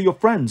are also your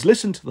friends.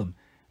 Listen to them,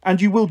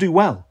 and you will do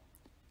well.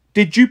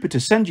 Did Jupiter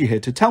send you here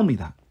to tell me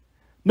that?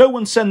 No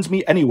one sends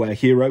me anywhere,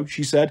 hero,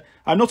 she said.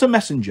 I'm not a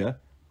messenger.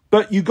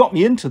 But you got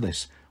me into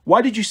this.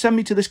 Why did you send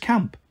me to this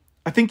camp?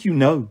 I think you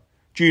know,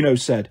 Juno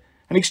said.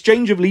 An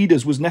exchange of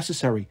leaders was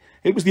necessary.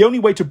 It was the only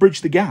way to bridge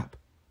the gap.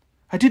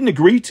 I didn't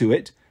agree to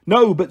it.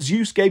 No, but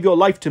Zeus gave your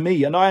life to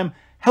me, and I am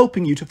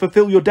helping you to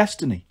fulfill your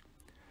destiny.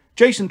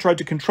 Jason tried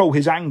to control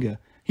his anger.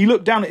 He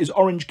looked down at his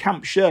orange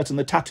camp shirt and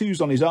the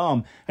tattoos on his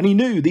arm, and he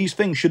knew these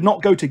things should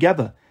not go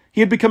together. He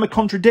had become a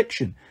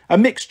contradiction, a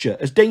mixture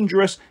as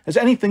dangerous as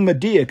anything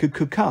Medea could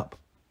cook up.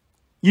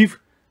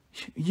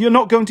 You're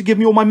not going to give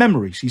me all my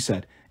memories, he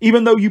said,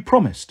 even though you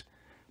promised.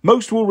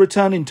 Most will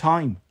return in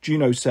time,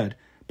 Juno said,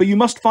 but you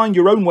must find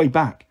your own way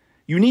back.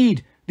 You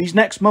need these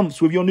next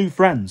months with your new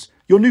friends,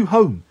 your new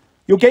home.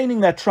 You're gaining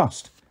their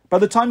trust. By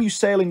the time you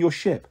sail in your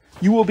ship,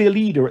 you will be a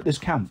leader at this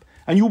camp,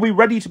 and you will be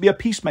ready to be a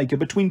peacemaker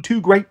between two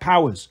great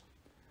powers.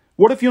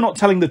 What if you're not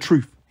telling the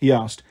truth? He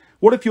asked.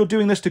 What if you're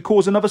doing this to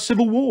cause another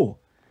civil war?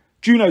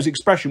 Juno's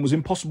expression was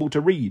impossible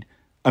to read.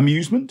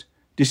 Amusement?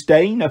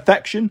 Disdain?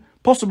 Affection?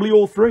 Possibly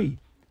all three.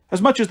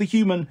 As much as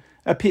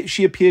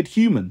she appeared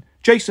human,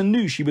 Jason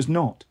knew she was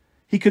not.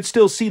 He could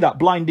still see that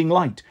blinding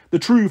light, the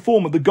true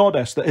form of the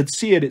goddess that had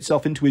seared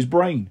itself into his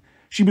brain.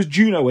 She was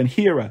Juno and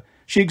Hera.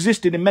 She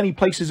existed in many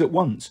places at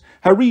once.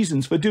 Her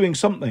reasons for doing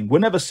something were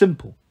never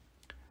simple.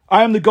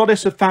 I am the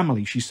goddess of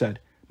family, she said.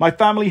 My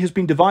family has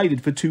been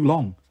divided for too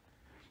long.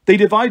 They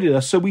divided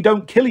us so we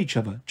don't kill each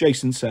other,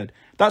 Jason said.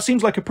 That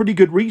seems like a pretty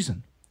good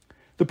reason.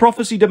 The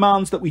prophecy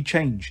demands that we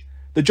change.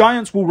 The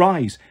giants will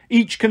rise.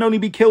 Each can only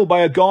be killed by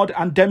a god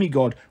and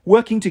demigod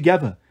working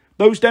together.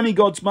 Those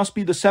demigods must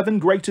be the 7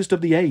 greatest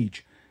of the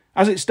age.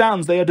 As it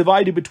stands, they are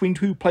divided between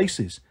 2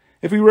 places.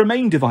 If we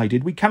remain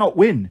divided, we cannot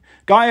win.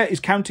 Gaia is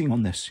counting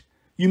on this.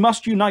 You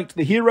must unite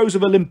the heroes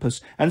of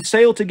Olympus and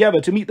sail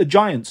together to meet the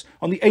giants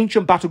on the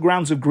ancient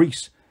battlegrounds of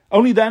Greece.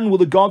 Only then will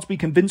the gods be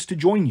convinced to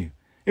join you.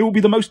 It will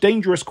be the most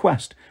dangerous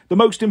quest, the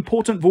most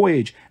important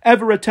voyage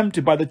ever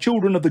attempted by the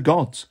children of the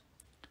gods.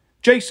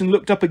 Jason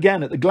looked up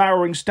again at the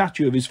glowering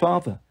statue of his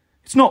father.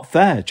 It's not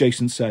fair,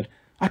 Jason said.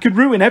 I could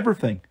ruin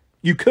everything.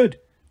 You could,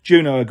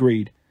 Juno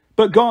agreed.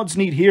 But gods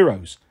need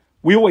heroes.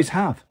 We always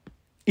have.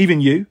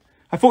 Even you?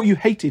 I thought you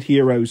hated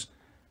heroes.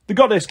 The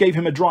goddess gave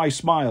him a dry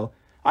smile.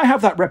 I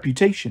have that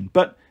reputation,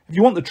 but if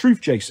you want the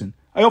truth, Jason,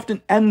 I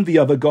often envy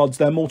other gods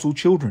their mortal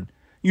children.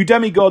 You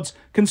demigods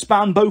can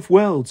span both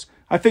worlds.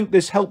 I think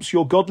this helps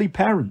your godly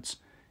parents.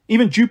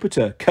 Even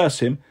Jupiter, curse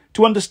him,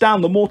 to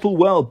understand the mortal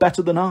world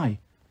better than I.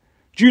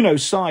 Juno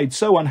sighed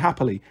so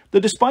unhappily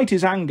that despite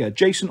his anger,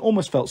 Jason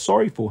almost felt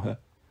sorry for her.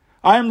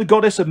 I am the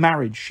goddess of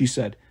marriage, she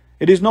said.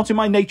 It is not in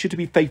my nature to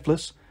be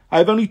faithless. I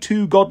have only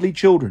 2 godly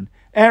children,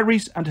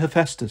 Ares and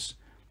Hephaestus,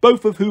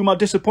 both of whom are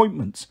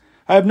disappointments.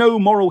 I have no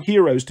moral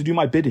heroes to do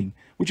my bidding,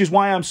 which is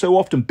why I am so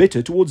often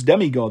bitter towards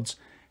demigods.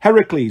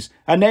 Heracles,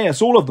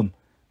 Aeneas, all of them.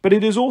 But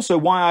it is also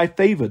why I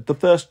favoured the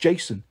first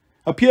Jason,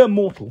 a pure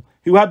mortal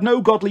who had no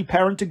godly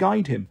parent to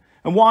guide him,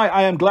 and why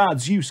I am glad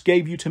Zeus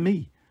gave you to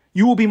me.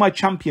 You will be my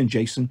champion,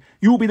 Jason.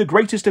 You will be the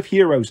greatest of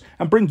heroes,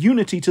 and bring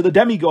unity to the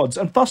demigods,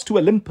 and thus to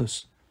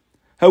Olympus.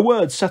 Her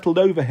words settled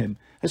over him,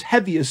 as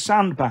heavy as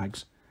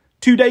sandbags.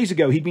 2 days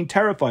ago he'd been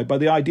terrified by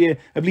the idea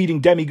of leading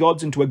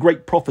demigods into a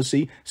great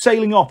prophecy,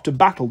 sailing off to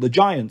battle the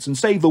giants and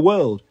save the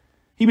world.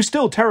 He was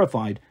still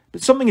terrified,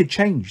 but something had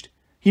changed.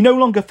 He no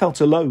longer felt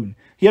alone.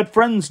 He had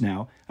friends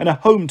now, and a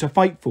home to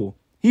fight for.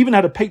 He even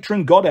had a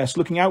patron goddess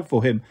looking out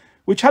for him,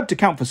 which had to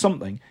count for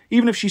something,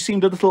 even if she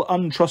seemed a little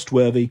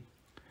untrustworthy.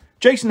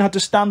 Jason had to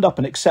stand up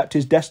and accept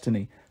his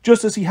destiny,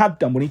 just as he had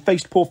done when he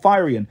faced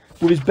Porphyrion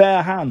with his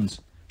bare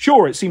hands.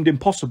 Sure, it seemed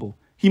impossible.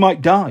 He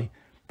might die,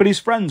 but his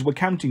friends were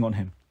counting on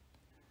him.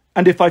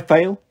 And if I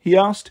fail? He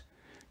asked.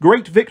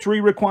 Great victory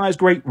requires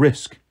great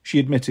risk, she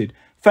admitted.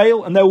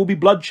 Fail and there will be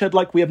bloodshed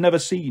like we have never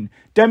seen.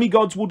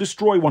 Demigods will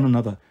destroy one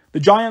another.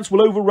 The giants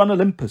will overrun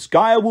Olympus.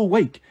 Gaia will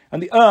wake,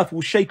 and the earth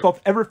will shake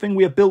off everything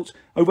we have built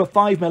over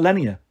 5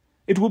 millennia.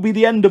 It will be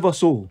the end of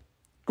us all.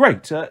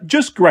 Great,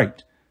 just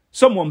great.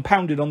 Someone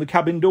pounded on the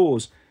cabin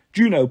doors.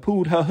 Juno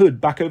pulled her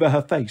hood back over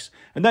her face,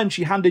 and then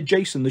she handed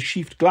Jason the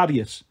sheathed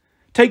gladius.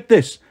 Take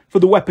this for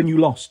the weapon you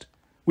lost.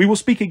 We will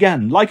speak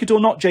again. Like it or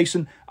not,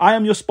 Jason, I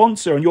am your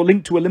sponsor and your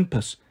link to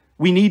Olympus.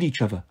 We need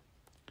each other.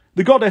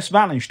 The goddess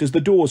vanished as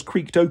the doors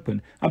creaked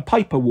open, and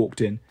Piper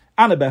walked in.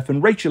 Annabeth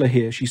and Rachel are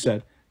here, she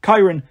said.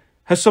 Chiron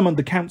has summoned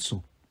the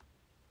council.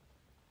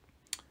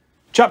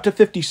 Chapter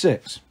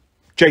 56.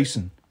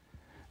 Jason.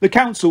 The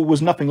council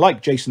was nothing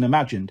like Jason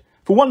imagined.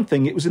 For one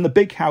thing, it was in the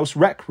big house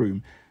rec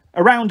room,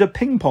 around a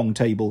ping-pong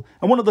table,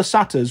 and one of the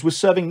satyrs was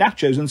serving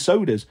nachos and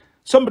sodas.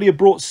 Somebody had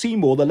brought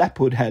Seymour, the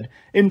leopard head,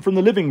 in from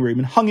the living room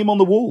and hung him on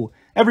the wall.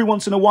 Every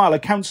once in a while, a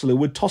councillor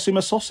would toss him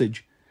a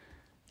sausage.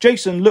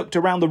 Jason looked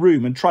around the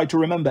room and tried to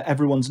remember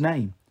everyone's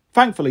name.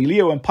 Thankfully,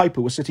 Leo and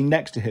Piper were sitting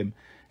next to him.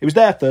 It was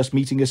their first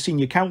meeting as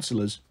senior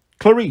councillors.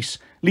 Clarice,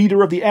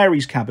 leader of the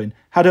Ares cabin,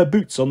 had her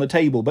boots on the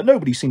table, but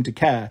nobody seemed to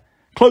care.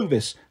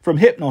 Clovis, from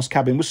Hypnos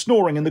cabin, was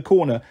snoring in the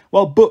corner,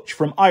 while Butch,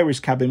 from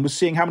Iris cabin, was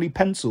seeing how many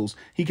pencils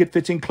he could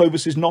fit in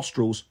Clovis's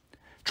nostrils.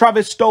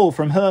 Travis Stoll,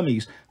 from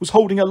Hermes, was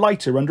holding a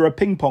lighter under a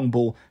ping-pong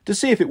ball to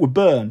see if it would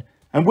burn,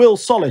 and Will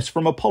Solis,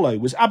 from Apollo,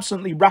 was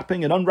absently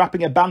wrapping and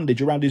unwrapping a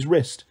bandage around his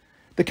wrist.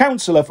 The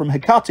councillor from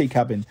Hecate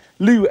cabin,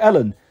 Lou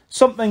Ellen,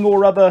 something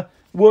or other,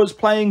 was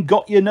playing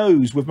Got Your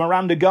Nose with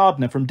Miranda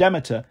Gardner from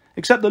Demeter,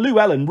 except that Lou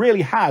Ellen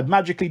really had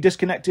magically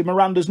disconnected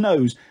Miranda's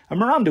nose, and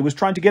Miranda was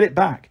trying to get it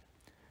back.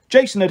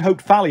 Jason had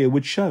hoped Thalia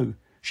would show.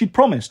 She'd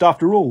promised,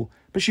 after all,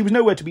 but she was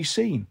nowhere to be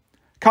seen.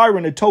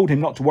 Chiron had told him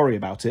not to worry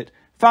about it.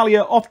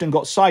 Thalia often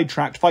got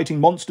sidetracked fighting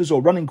monsters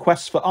or running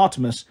quests for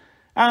Artemis,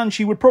 and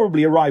she would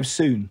probably arrive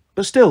soon.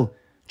 But still,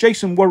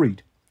 Jason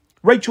worried.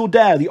 Rachel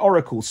Dare, the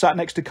oracle, sat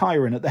next to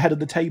Chiron at the head of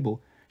the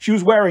table. She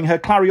was wearing her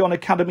Clarion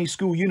Academy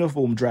school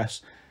uniform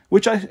dress,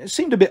 which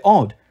seemed a bit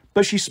odd,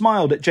 but she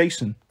smiled at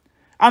Jason.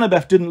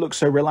 Annabeth didn't look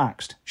so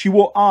relaxed. She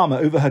wore armour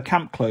over her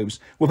camp clothes,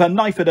 with her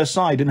knife at her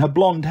side and her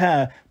blonde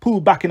hair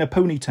pulled back in a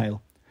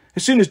ponytail.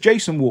 As soon as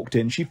Jason walked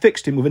in, she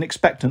fixed him with an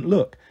expectant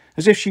look,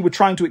 as if she were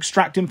trying to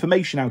extract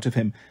information out of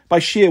him by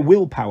sheer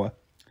willpower.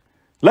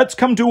 "Let's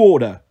come to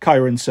order,"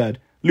 Chiron said.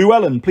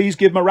 "Llewellyn, please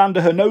give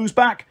Miranda her nose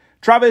back.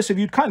 Travis, if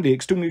you'd kindly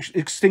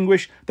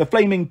extinguish the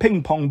flaming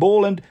ping-pong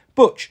ball, and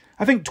Butch,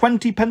 I think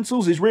 20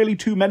 pencils is really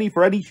too many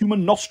for any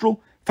human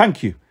nostril.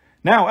 Thank you.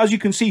 Now, as you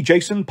can see,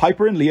 Jason,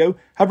 Piper and Leo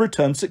have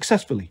returned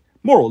successfully,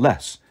 more or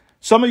less.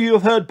 Some of you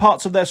have heard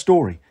parts of their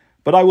story,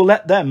 but I will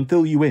let them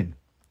fill you in."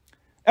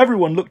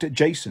 Everyone looked at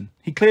Jason.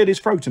 He cleared his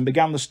throat and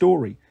began the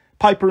story.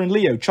 Piper and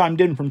Leo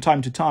chimed in from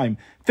time to time,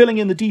 filling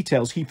in the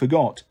details he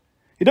forgot.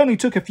 It only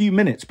took a few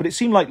minutes, but it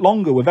seemed like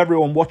longer with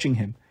everyone watching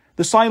him.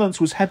 The silence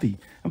was heavy,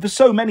 and for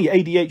so many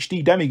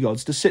ADHD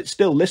demigods to sit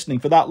still listening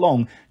for that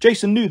long,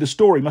 Jason knew the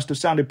story must have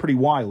sounded pretty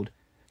wild.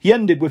 He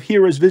ended with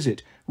Hera's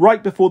visit,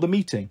 right before the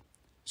meeting.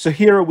 "So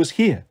Hera was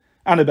here,"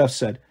 Annabeth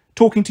said,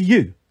 "talking to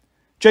you."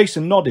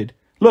 Jason nodded.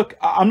 "Look,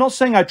 I'm not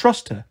saying I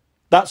trust her."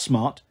 "That's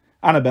smart,"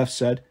 Annabeth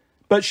said,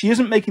 "but she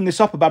isn't making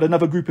this up about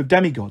another group of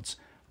demigods.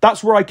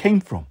 That's where I came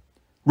from.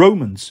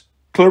 Romans."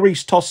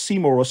 Clarice tossed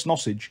Seymour a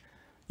sausage.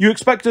 "You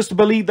expect us to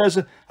believe there's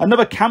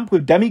another camp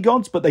with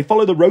demigods, but they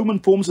follow the Roman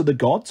forms of the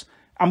gods,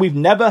 and we've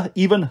never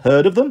even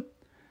heard of them?"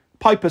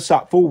 Piper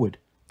sat forward.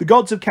 "The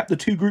gods have kept the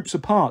two groups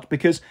apart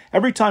because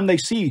every time they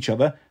see each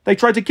other, they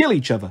try to kill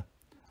each other."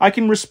 "I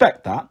can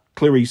respect that,"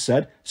 Clarice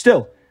said.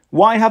 "Still,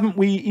 why haven't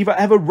we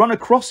ever run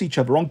across each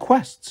other on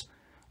quests?"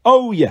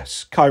 "Oh,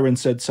 yes," Chiron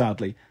said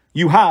sadly.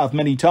 "You have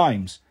many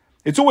times.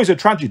 It's always a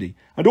tragedy,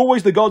 and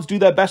always the gods do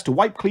their best to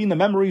wipe clean the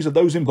memories of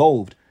those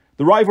involved.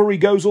 The rivalry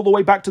goes all the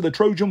way back to the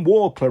Trojan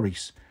War,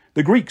 Clarice.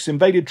 The Greeks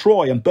invaded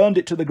Troy and burned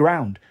it to the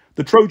ground.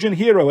 The Trojan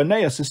hero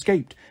Aeneas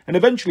escaped and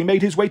eventually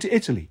made his way to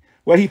Italy,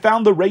 where he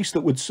found the race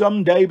that would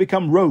someday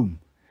become Rome.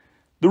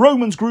 The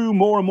Romans grew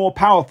more and more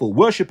powerful,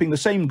 worshipping the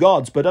same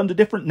gods but under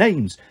different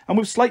names and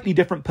with slightly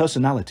different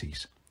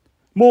personalities.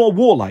 More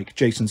warlike,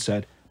 Jason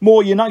said.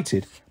 More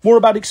united. More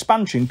about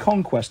expansion,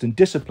 conquest and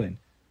discipline.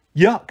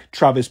 Yuck,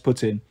 Travis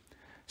put in.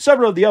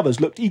 Several of the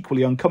others looked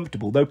equally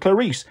uncomfortable, though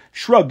Clarice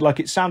shrugged like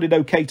it sounded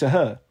okay to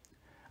her.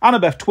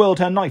 Annabeth twirled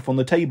her knife on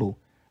the table.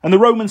 And the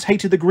Romans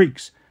hated the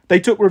Greeks.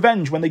 They took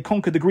revenge when they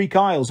conquered the Greek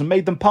Isles and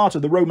made them part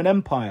of the Roman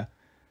Empire.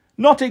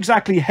 Not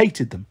exactly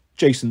hated them,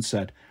 Jason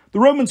said. The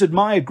Romans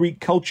admired Greek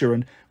culture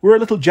and were a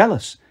little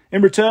jealous.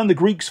 In return, the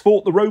Greeks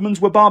thought the Romans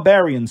were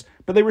barbarians,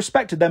 but they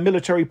respected their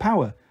military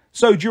power.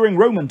 So during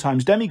Roman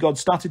times, demigods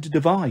started to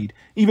divide,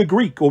 either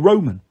Greek or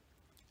Roman.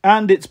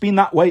 And it's been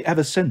that way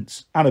ever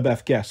since,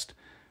 Annabeth guessed.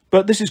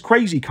 But this is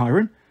crazy,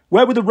 Chiron.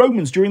 Where were the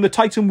Romans during the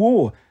Titan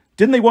War?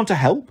 Didn't they want to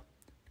help?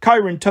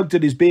 Chiron tugged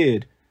at his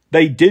beard.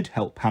 They did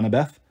help,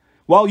 Annabeth.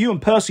 While you and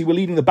Percy were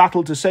leading the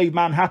battle to save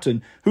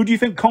Manhattan, who do you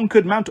think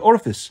conquered Mount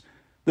Olympus?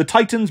 The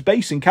Titans'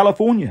 base in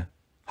California.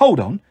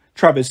 Hold on,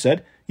 Travis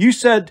said. You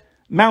said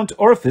Mount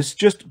Olympus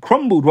just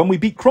crumbled when we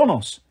beat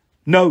Kronos.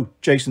 No,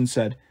 Jason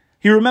said.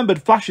 He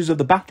remembered flashes of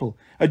the battle,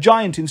 a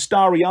giant in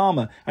starry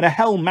armour and a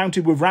helm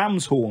mounted with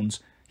ram's horns.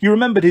 He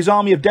remembered his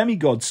army of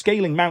demigods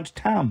scaling Mount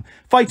Tam,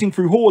 fighting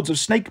through hordes of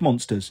snake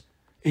monsters.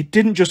 It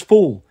didn't just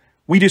fall.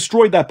 We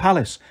destroyed their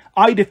palace.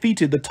 I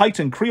defeated the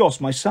Titan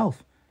Krios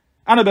myself.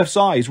 Annabeth's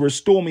eyes were as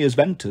stormy as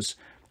Ventus.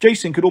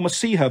 Jason could almost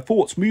see her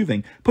thoughts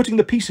moving, putting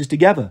the pieces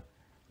together.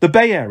 The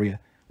Bay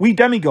Area. We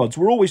demigods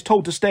were always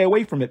told to stay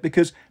away from it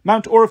because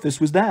Mount Olympus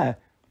was there.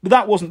 But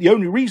that wasn't the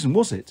only reason,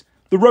 was it?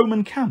 The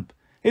Roman camp.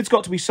 It's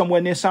got to be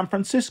somewhere near San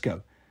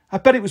Francisco. I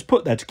bet it was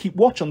put there to keep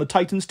watch on the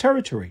Titan's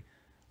territory.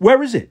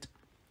 Where is it?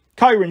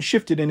 Chiron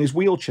shifted in his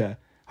wheelchair.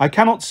 I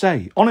cannot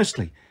say.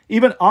 Honestly,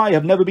 even I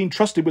have never been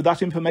trusted with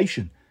that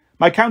information.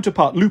 My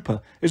counterpart,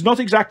 Lupa, is not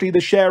exactly the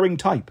sharing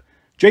type.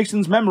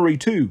 Jason's memory,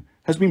 too,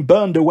 has been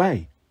burned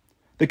away.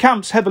 The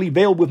camp's heavily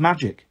veiled with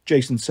magic,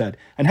 Jason said,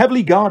 and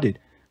heavily guarded.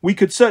 We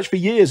could search for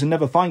years and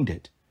never find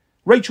it.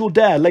 Rachel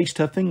Dare laced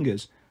her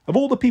fingers. Of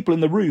all the people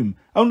in the room,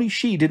 only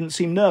she didn't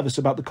seem nervous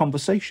about the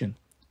conversation.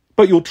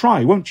 But you'll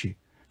try, won't you?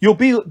 You'll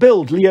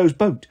build Leo's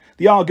boat,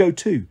 the Argo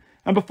too,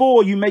 and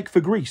before you make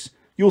for Greece,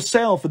 you'll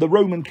sail for the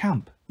Roman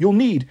camp. You'll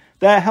need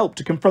their help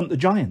to confront the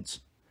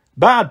giants.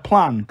 Bad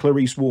plan,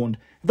 Clarice warned.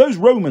 If those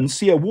Romans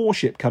see a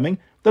warship coming,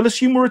 they'll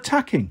assume we're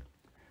attacking.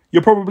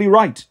 You're probably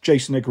right,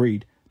 Jason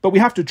agreed, but we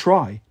have to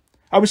try.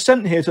 I was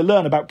sent here to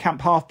learn about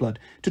Camp Half-Blood,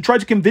 to try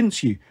to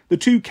convince you the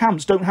two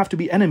camps don't have to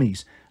be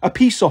enemies. A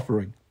peace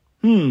offering.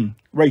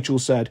 Rachel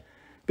said.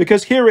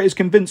 Because Hera is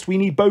convinced we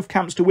need both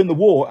camps to win the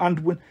war,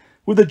 and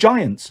with the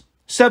giants.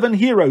 7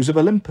 heroes of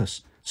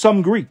Olympus.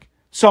 Some Greek,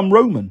 some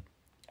Roman.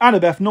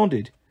 Annabeth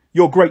nodded.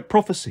 Your great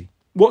prophecy.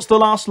 What's the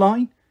last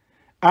line?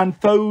 And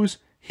foes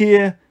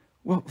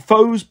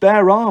foes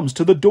bear arms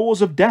to the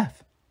doors of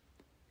death.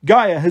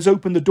 Gaia has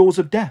opened the doors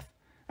of death,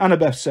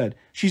 Annabeth said.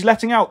 She's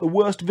letting out the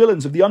worst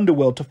villains of the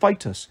underworld to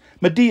fight us.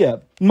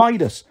 Medea,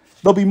 Midas.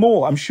 There'll be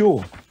more, I'm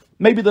sure.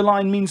 Maybe the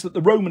line means that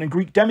the Roman and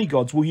Greek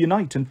demigods will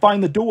unite and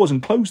find the doors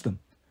and close them.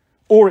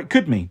 Or it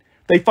could mean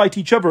they fight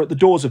each other at the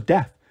doors of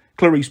death,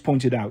 Clarice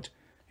pointed out.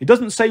 It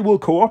doesn't say we'll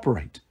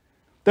cooperate.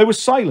 There was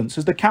silence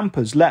as the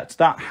campers let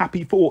that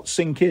happy thought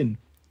sink in.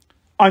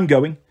 I'm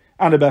going,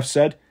 Annabeth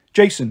said.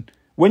 Jason,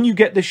 when you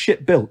get this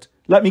ship built,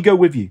 let me go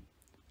with you.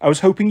 I was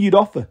hoping you'd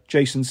offer,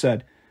 Jason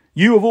said.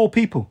 You of all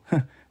people.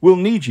 We'll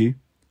need you.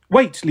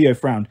 Wait, Leo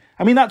frowned.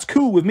 I mean, that's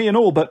cool with me and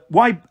all, but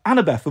why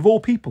Annabeth of all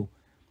people?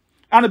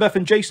 Annabeth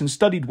and Jason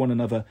studied one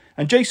another,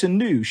 and Jason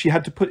knew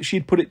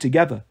she'd put it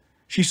together.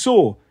 She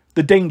saw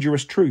the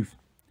dangerous truth.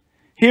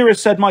 Hera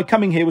said my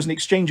coming here was an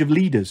exchange of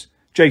leaders,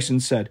 Jason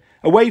said,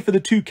 a way for the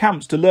two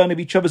camps to learn of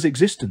each other's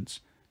existence.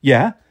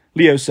 Yeah,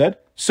 Leo said.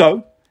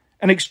 So?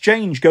 An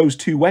exchange goes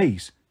two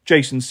ways,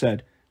 Jason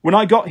said. When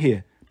I got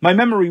here, my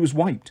memory was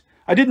wiped.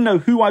 I didn't know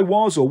who I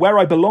was or where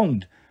I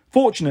belonged.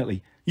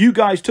 Fortunately, you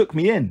guys took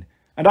me in,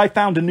 and I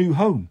found a new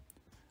home.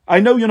 I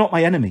know you're not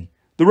my enemy.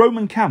 The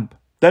Roman camp,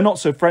 they're not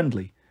so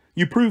friendly.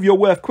 You prove your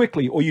worth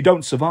quickly or you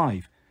don't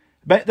survive.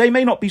 But they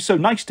may not be so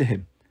nice to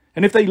him,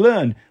 and if they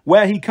learn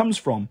where he comes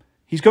from,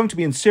 he's going to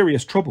be in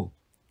serious trouble.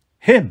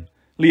 Him,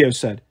 Leo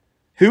said.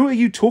 Who are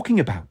you talking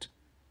about?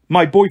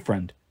 My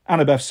boyfriend,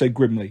 Annabeth said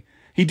grimly.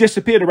 He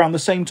disappeared around the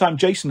same time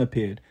Jason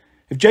appeared.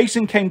 If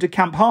Jason came to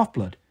Camp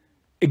Half-Blood...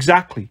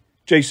 Exactly,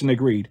 Jason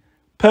agreed.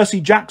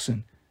 Percy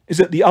Jackson is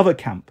at the other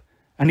camp,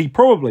 and he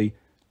probably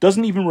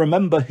doesn't even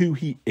remember who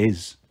he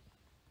is.